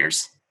couple of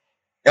years.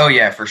 Oh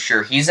yeah, for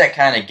sure. He's that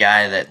kind of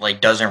guy that like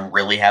doesn't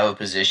really have a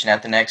position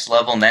at the next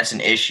level, and that's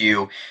an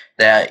issue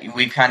that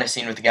we've kind of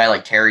seen with a guy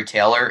like Terry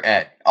Taylor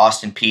at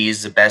Austin Peay.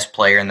 Is the best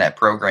player in that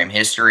program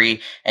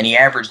history, and he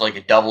averaged like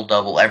a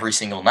double-double every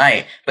single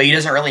night, but he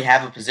doesn't really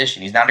have a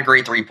position. He's not a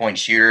great 3-point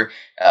shooter,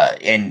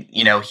 and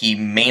he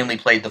mainly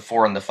played the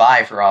 4 and the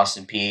 5 for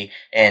Austin Peay,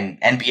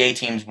 and NBA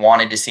teams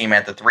wanted to see him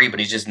at the 3, but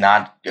he's just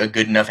not a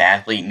good enough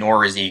athlete,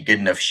 nor is he a good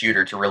enough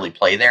shooter to really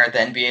play there at the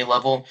NBA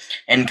level.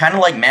 And kind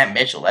of like Matt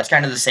Mitchell, that's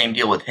kind of the same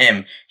deal with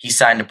him. He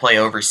signed to play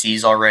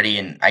overseas already,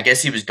 and I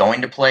guess he was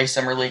going to play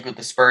Summer League with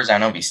the Spurs. I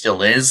don't know if he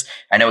still is.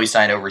 I know he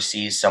signed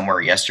overseas somewhere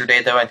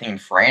yesterday, though, I think in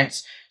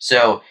France.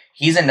 So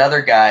he's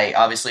another guy,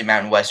 obviously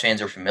Mountain West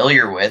fans are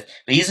familiar with,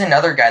 but he's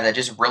another guy that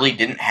just really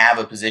didn't have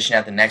a position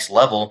at the next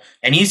level,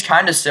 and he's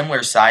kind of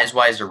similar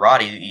size-wise to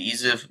Roddy.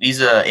 He's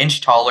an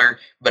inch taller,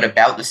 but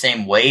about the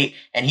same weight,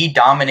 and he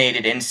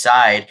dominated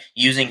inside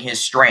using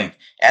his strength.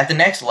 At the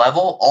next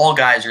level, all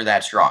guys are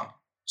that strong.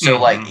 So,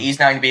 like, he's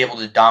not going to be able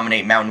to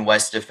dominate Mountain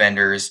West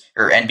defenders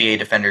or NBA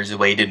defenders the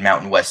way he did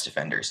Mountain West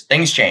defenders.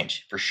 Things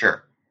change, for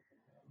sure.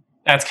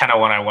 That's kind of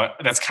what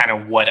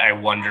I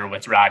wonder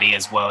with Roddy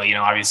as well.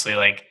 Obviously,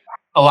 like,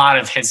 a lot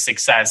of his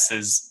success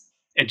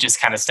it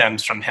just kind of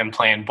stems from him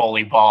playing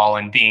bully ball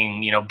and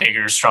being,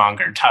 bigger,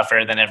 stronger,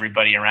 tougher than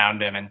everybody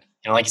around him. And,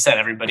 like you said,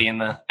 everybody in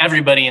the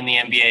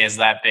NBA is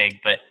that big,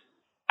 but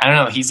I don't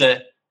know. He's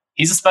a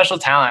special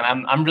talent.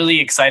 I'm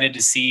really excited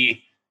to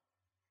see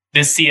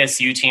this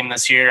CSU team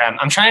this year.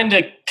 I'm trying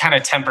to kind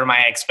of temper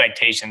my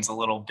expectations a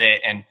little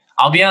bit. And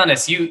I'll be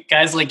honest, you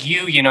guys like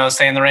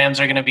saying the Rams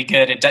are going to be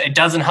good, it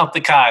doesn't help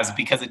the cause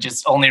because it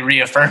just only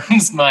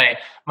reaffirms my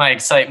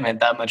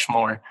excitement that much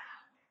more.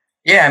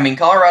 Yeah, I mean,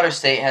 Colorado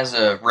State has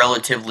a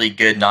relatively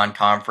good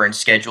non-conference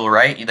schedule,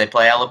 right? They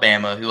play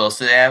Alabama. Who else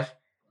do they have?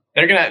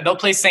 They'll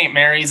play St.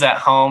 Mary's at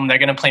home. They're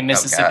going to play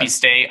Mississippi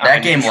State.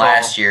 That game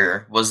last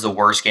year was the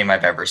worst game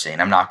I've ever seen.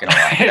 I'm not going to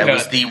lie. That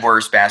was the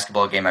worst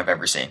basketball game I've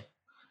ever seen.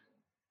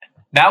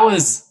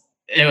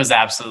 It was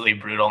absolutely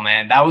brutal,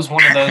 man. That was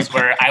one of those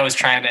where I was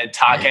trying to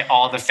talk at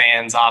all the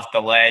fans off the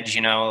ledge,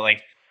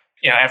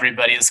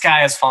 everybody, the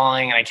sky is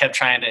falling. And I kept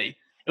trying to, it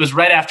was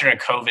right after a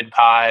COVID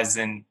pause,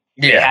 and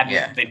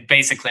they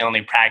basically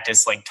only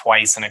practiced like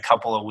twice in a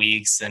couple of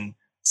weeks. And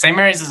St.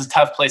 Mary's is a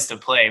tough place to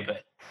play,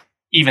 but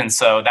even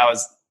so,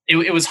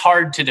 it was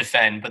hard to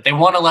defend, but they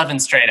won 11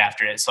 straight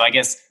after it. So I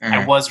guess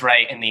I was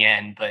right in the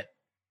end, but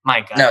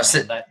my God.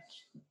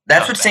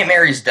 That's of what St. that.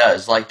 Mary's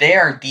does. Like, they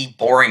are the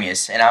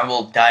boringest, and I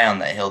will die on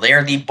that hill. They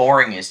are the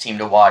boringest team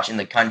to watch in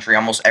the country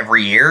almost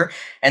every year,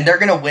 and they're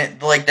gonna win.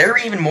 Like, they're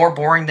even more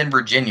boring than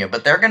Virginia,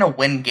 but they're gonna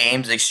win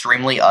games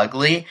extremely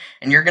ugly,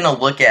 and you're gonna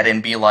look at it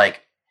and be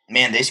like,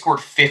 man, they scored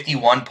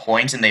 51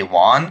 points and they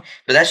won.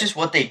 But that's just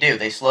what they do.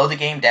 They slow the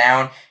game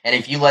down, and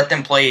if you let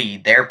them play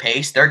their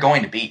pace, they're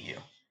going to beat you.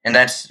 And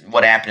that's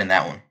what happened in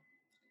that one.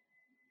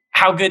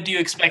 How good do you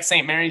expect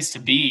St. Mary's to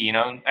be?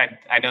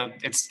 I know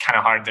it's kind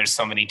of hard. There's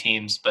so many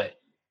teams, but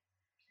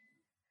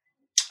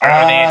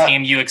are they a Uh,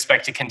 team you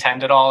expect to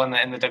contend at all in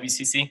the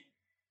WCC?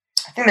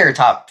 I think they're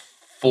top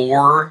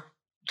four,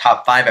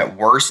 top five at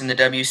worst in the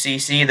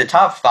WCC. The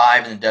top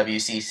five in the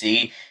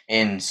WCC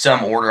in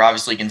some order.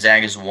 Obviously,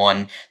 Gonzaga's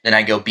one. Then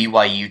I go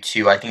BYU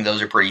two. I think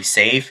those are pretty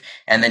safe.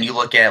 And then you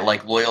look at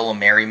like Loyola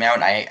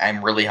Marymount.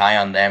 I'm really high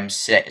on them.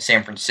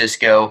 San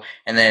Francisco,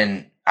 and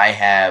then I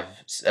have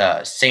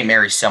St.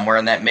 Mary's somewhere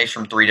in that mix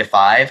from 3 to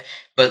 5.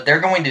 But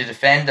they're going to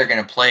defend. They're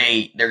going to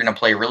play. They're going to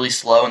play really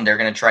slow, and they're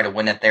going to try to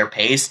win at their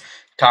pace.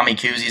 Tommy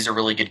Kuzi's a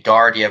really good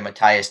guard. You have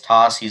Matthias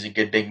Toss. He's a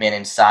good big man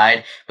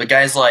inside. But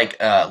guys like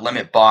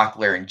Limit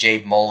Bachler and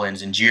Jade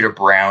Mullins and Judah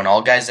Brown,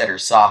 all guys that are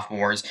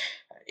sophomores,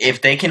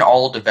 if they can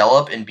all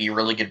develop and be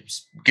really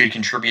good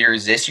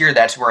contributors this year,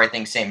 that's where I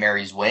think St.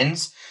 Mary's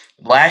wins.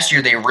 Last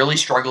year, they really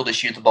struggled to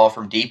shoot the ball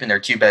from deep, and their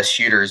two best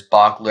shooters,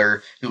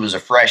 Bachler, who was a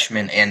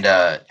freshman, and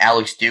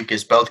Alex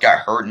Dukas, both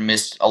got hurt and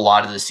missed a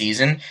lot of the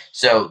season.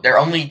 So their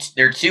only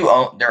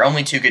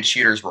two good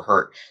shooters were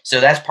hurt. So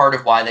that's part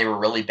of why they were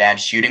really bad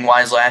shooting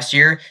wise last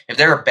year. If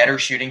they're a better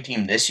shooting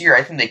team this year,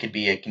 I think they could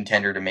be a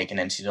contender to make an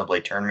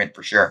NCAA tournament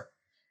for sure.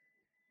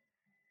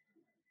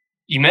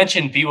 You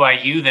mentioned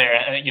BYU there.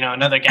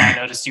 Another guy I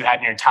noticed you had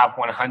in your top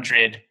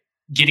 100,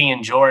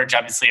 Gideon George,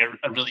 obviously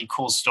a really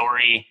cool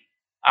story.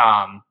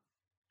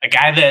 A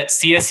guy that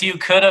CSU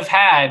could have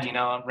had.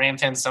 Ram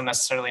fans don't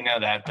necessarily know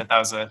that, but that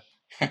was a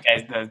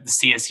guy the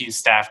CSU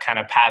staff kind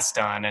of passed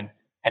on, and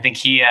I think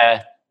he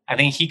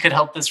could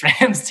help this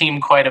Rams team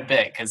quite a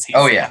bit because he's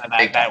kind of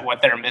that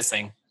what they're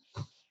missing.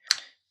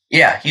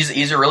 Yeah,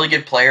 he's a really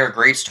good player, a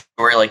great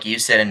story, like you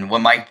said. And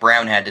what Mike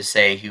Brown had to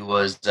say, who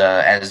was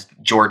as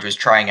George was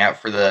trying out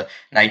for the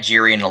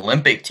Nigerian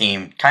Olympic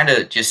team, kind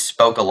of just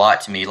spoke a lot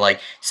to me. Like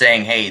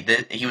saying, hey,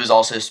 he was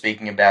also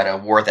speaking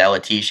about Worth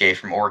Alatishe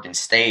from Oregon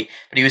State,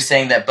 but he was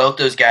saying that both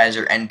those guys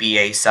are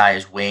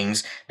NBA-sized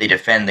wings. They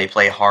defend, they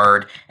play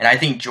hard, and I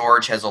think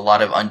George has a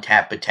lot of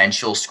untapped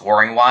potential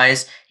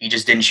scoring-wise. He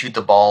just didn't shoot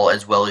the ball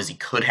as well as he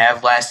could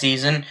have last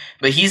season,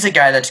 but he's a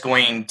guy that's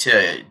going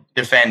to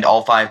defend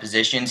all five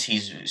positions.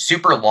 He's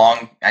super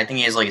long. I think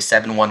he has like a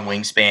 7'1"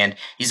 wingspan.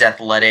 He's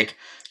athletic.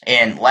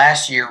 And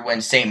last year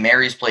when St.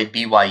 Mary's played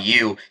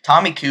BYU,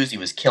 Tommy Kuzi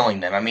was killing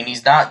them. I mean,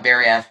 he's not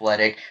very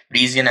athletic, but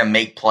he's going to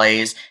make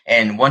plays.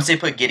 And once they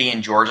put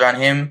Gideon George on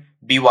him,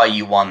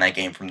 BYU won that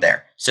game from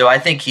there. So I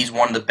think he's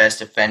one of the best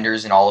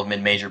defenders in all of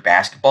mid-major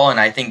basketball, and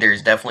I think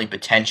there's definitely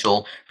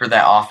potential for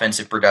that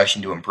offensive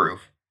production to improve.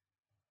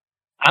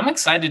 I'm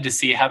excited to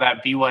see how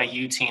that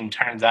BYU team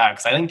turns out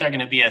because I think they're going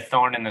to be a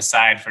thorn in the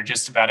side for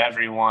just about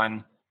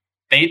everyone.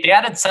 They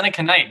added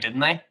Seneca Knight,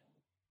 didn't they?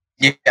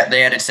 Yeah,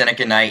 they added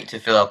Seneca Knight to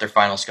fill out their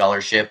final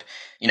scholarship.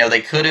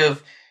 They could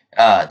have.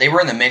 They were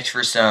in the mix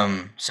for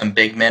some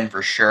big men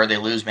for sure. They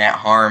lose Matt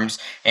Harms,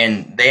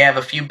 and they have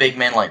a few big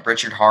men like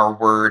Richard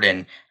Harward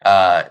and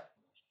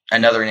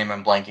another name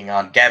I'm blanking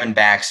on, Gavin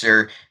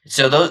Baxter.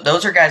 So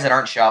those are guys that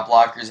aren't shot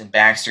blockers, and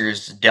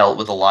Baxter's dealt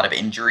with a lot of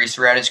injuries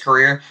throughout his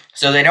career.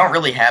 So they don't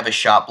really have a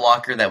shot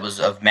blocker that was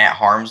of Matt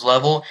Harm's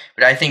level.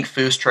 But I think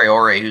Fus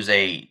Traore, who's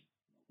a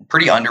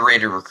pretty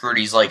underrated recruit,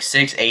 he's like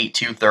 6'8",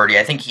 230.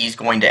 I think he's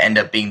going to end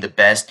up being the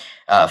best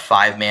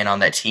five-man on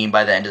that team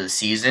by the end of the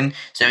season.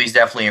 So he's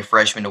definitely a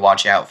freshman to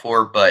watch out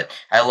for. But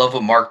I love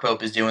what Mark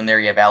Pope is doing there.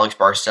 You have Alex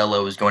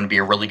Barcelo, who's going to be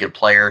a really good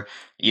player.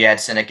 You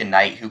had Seneca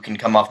Knight, who can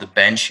come off the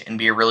bench and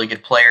be a really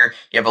good player.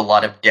 You have a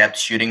lot of depth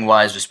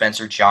shooting-wise with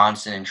Spencer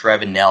Johnson and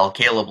Trevin Nell.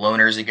 Caleb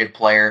Lohner is a good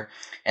player.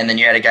 And then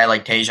you had a guy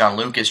like Tajon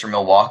Lucas from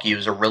Milwaukee,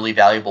 who's a really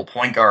valuable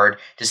point guard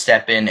to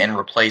step in and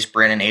replace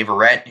Brandon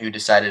Averette, who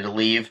decided to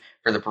leave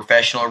for the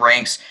professional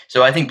ranks.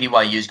 So I think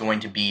BYU is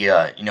going to be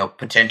a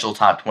potential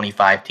top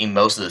 25 team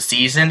most of the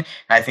season. And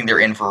I think they're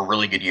in for a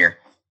really good year.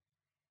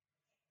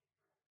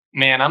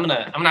 Man, I'm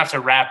gonna have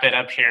to wrap it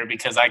up here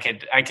because I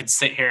could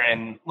sit here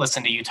and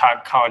listen to you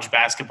talk college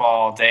basketball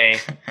all day.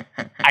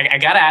 I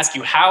gotta ask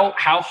you, how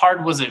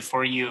hard was it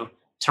for you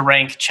to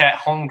rank Chet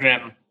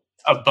Holmgren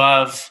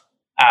above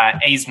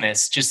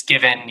Asmus, just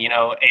given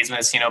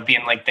Asmus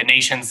being like the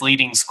nation's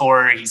leading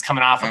scorer, he's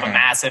coming off of a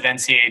massive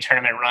NCAA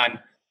tournament run,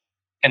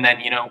 and then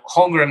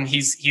Holmgren,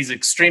 he's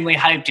extremely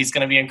hyped, he's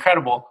going to be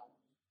incredible,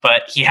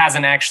 but he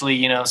hasn't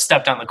actually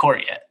stepped on the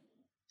court yet.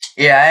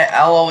 Yeah,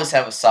 I'll always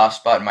have a soft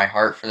spot in my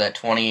heart for that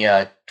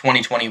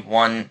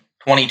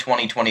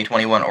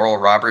 2020-2021 Oral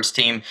Roberts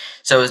team.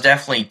 So it was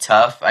definitely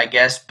tough, I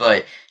guess.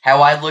 But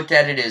how I looked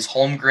at it is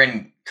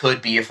Holmgren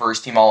could be a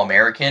first-team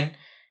All-American,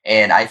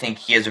 and I think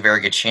he has a very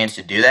good chance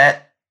to do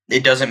that.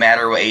 It doesn't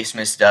matter what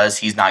Asmus does,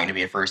 he's not going to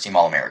be a first-team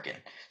All-American.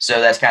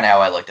 So that's kind of how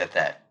I looked at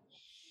that.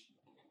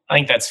 I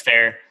think that's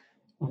fair.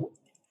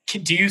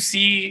 Do you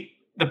see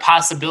the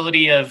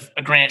possibility of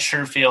a Grant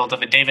Sherfield,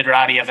 of a David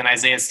Roddy, of an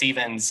Isaiah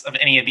Stevens, of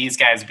any of these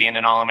guys being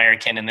an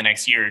All-American in the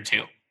next year or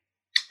two?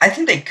 I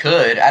think they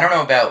could. I don't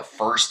know about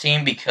first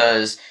team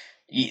because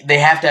they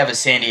have to have a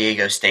San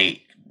Diego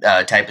State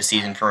type of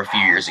season from a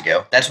few years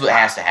ago. That's what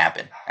has to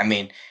happen. I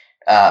mean,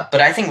 but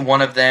I think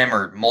one of them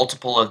or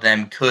multiple of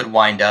them could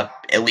wind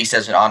up at least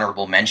as an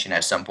honorable mention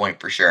at some point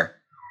for sure.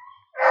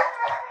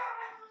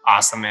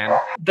 Awesome, man.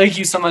 Thank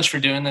you so much for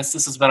doing this.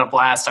 This has been a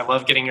blast. I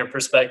love getting your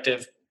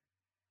perspective.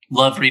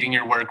 Love reading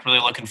your work. Really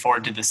looking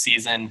forward to this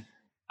season.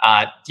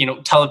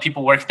 Tell the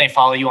people where can they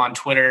follow you on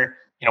Twitter.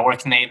 Where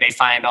can they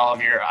find all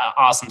of your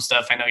awesome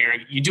stuff? I know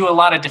you do a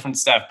lot of different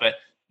stuff, but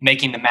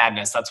Making the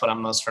Madness, that's what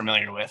I'm most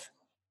familiar with.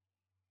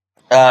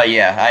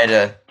 Yeah, I had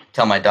to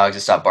tell my dogs to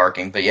stop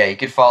barking. But yeah, you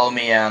could follow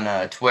me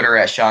on Twitter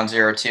at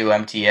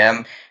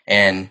Sean02MTM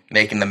and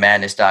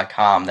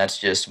makingthemadness.com. That's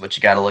just what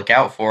you got to look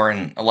out for,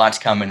 and a lot's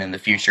coming in the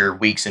future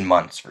weeks and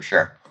months for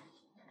sure.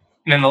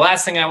 And then the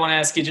last thing I want to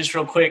ask you just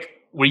real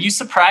quick, were you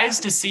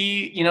surprised to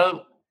see,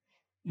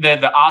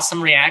 the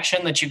awesome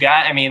reaction that you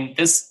got? I mean,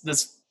 this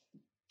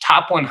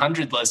top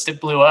 100 list,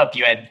 it blew up.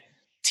 You had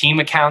team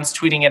accounts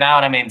tweeting it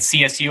out. I mean,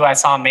 CSU, I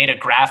saw made a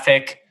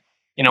graphic,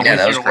 with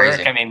your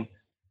work. I mean,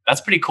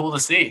 that's pretty cool to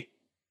see.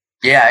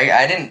 Yeah,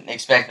 I didn't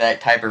expect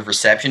that type of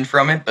reception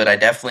from it, but I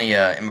definitely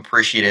am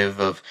appreciative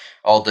of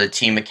all the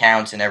team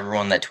accounts and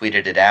everyone that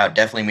tweeted it out.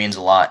 Definitely means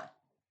a lot.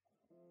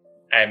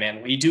 All right, man.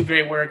 Well, you do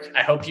great work.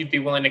 I hope you'd be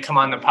willing to come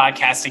on the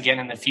podcast again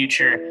in the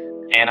future,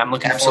 and I'm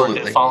looking forward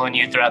to following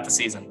you throughout the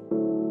season.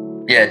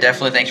 Yeah,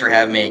 definitely. Thanks for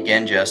having me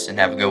again, Justin.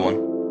 Have a good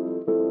one.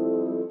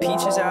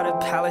 Peaches out of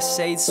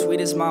Palisades, sweet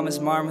as mama's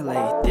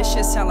marmalade. This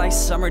shit sound like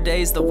summer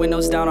days, the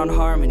windows down on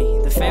Harmony.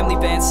 The family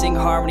band sing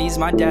harmonies,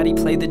 my daddy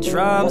played the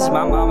drums.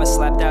 My mama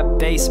slapped that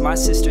bass, my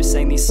sister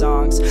sang these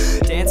songs.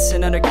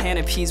 Dancing under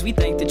canopies, we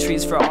thank the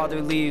trees for all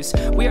their leaves.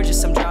 We are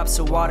just some drops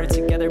of water,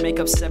 together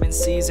make up 7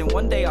 seas. And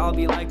one day I'll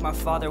be like my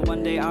father,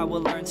 one day I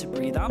will learn to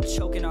breathe. I'm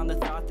choking on the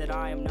thought that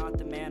I am not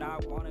the man I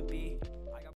wanna be.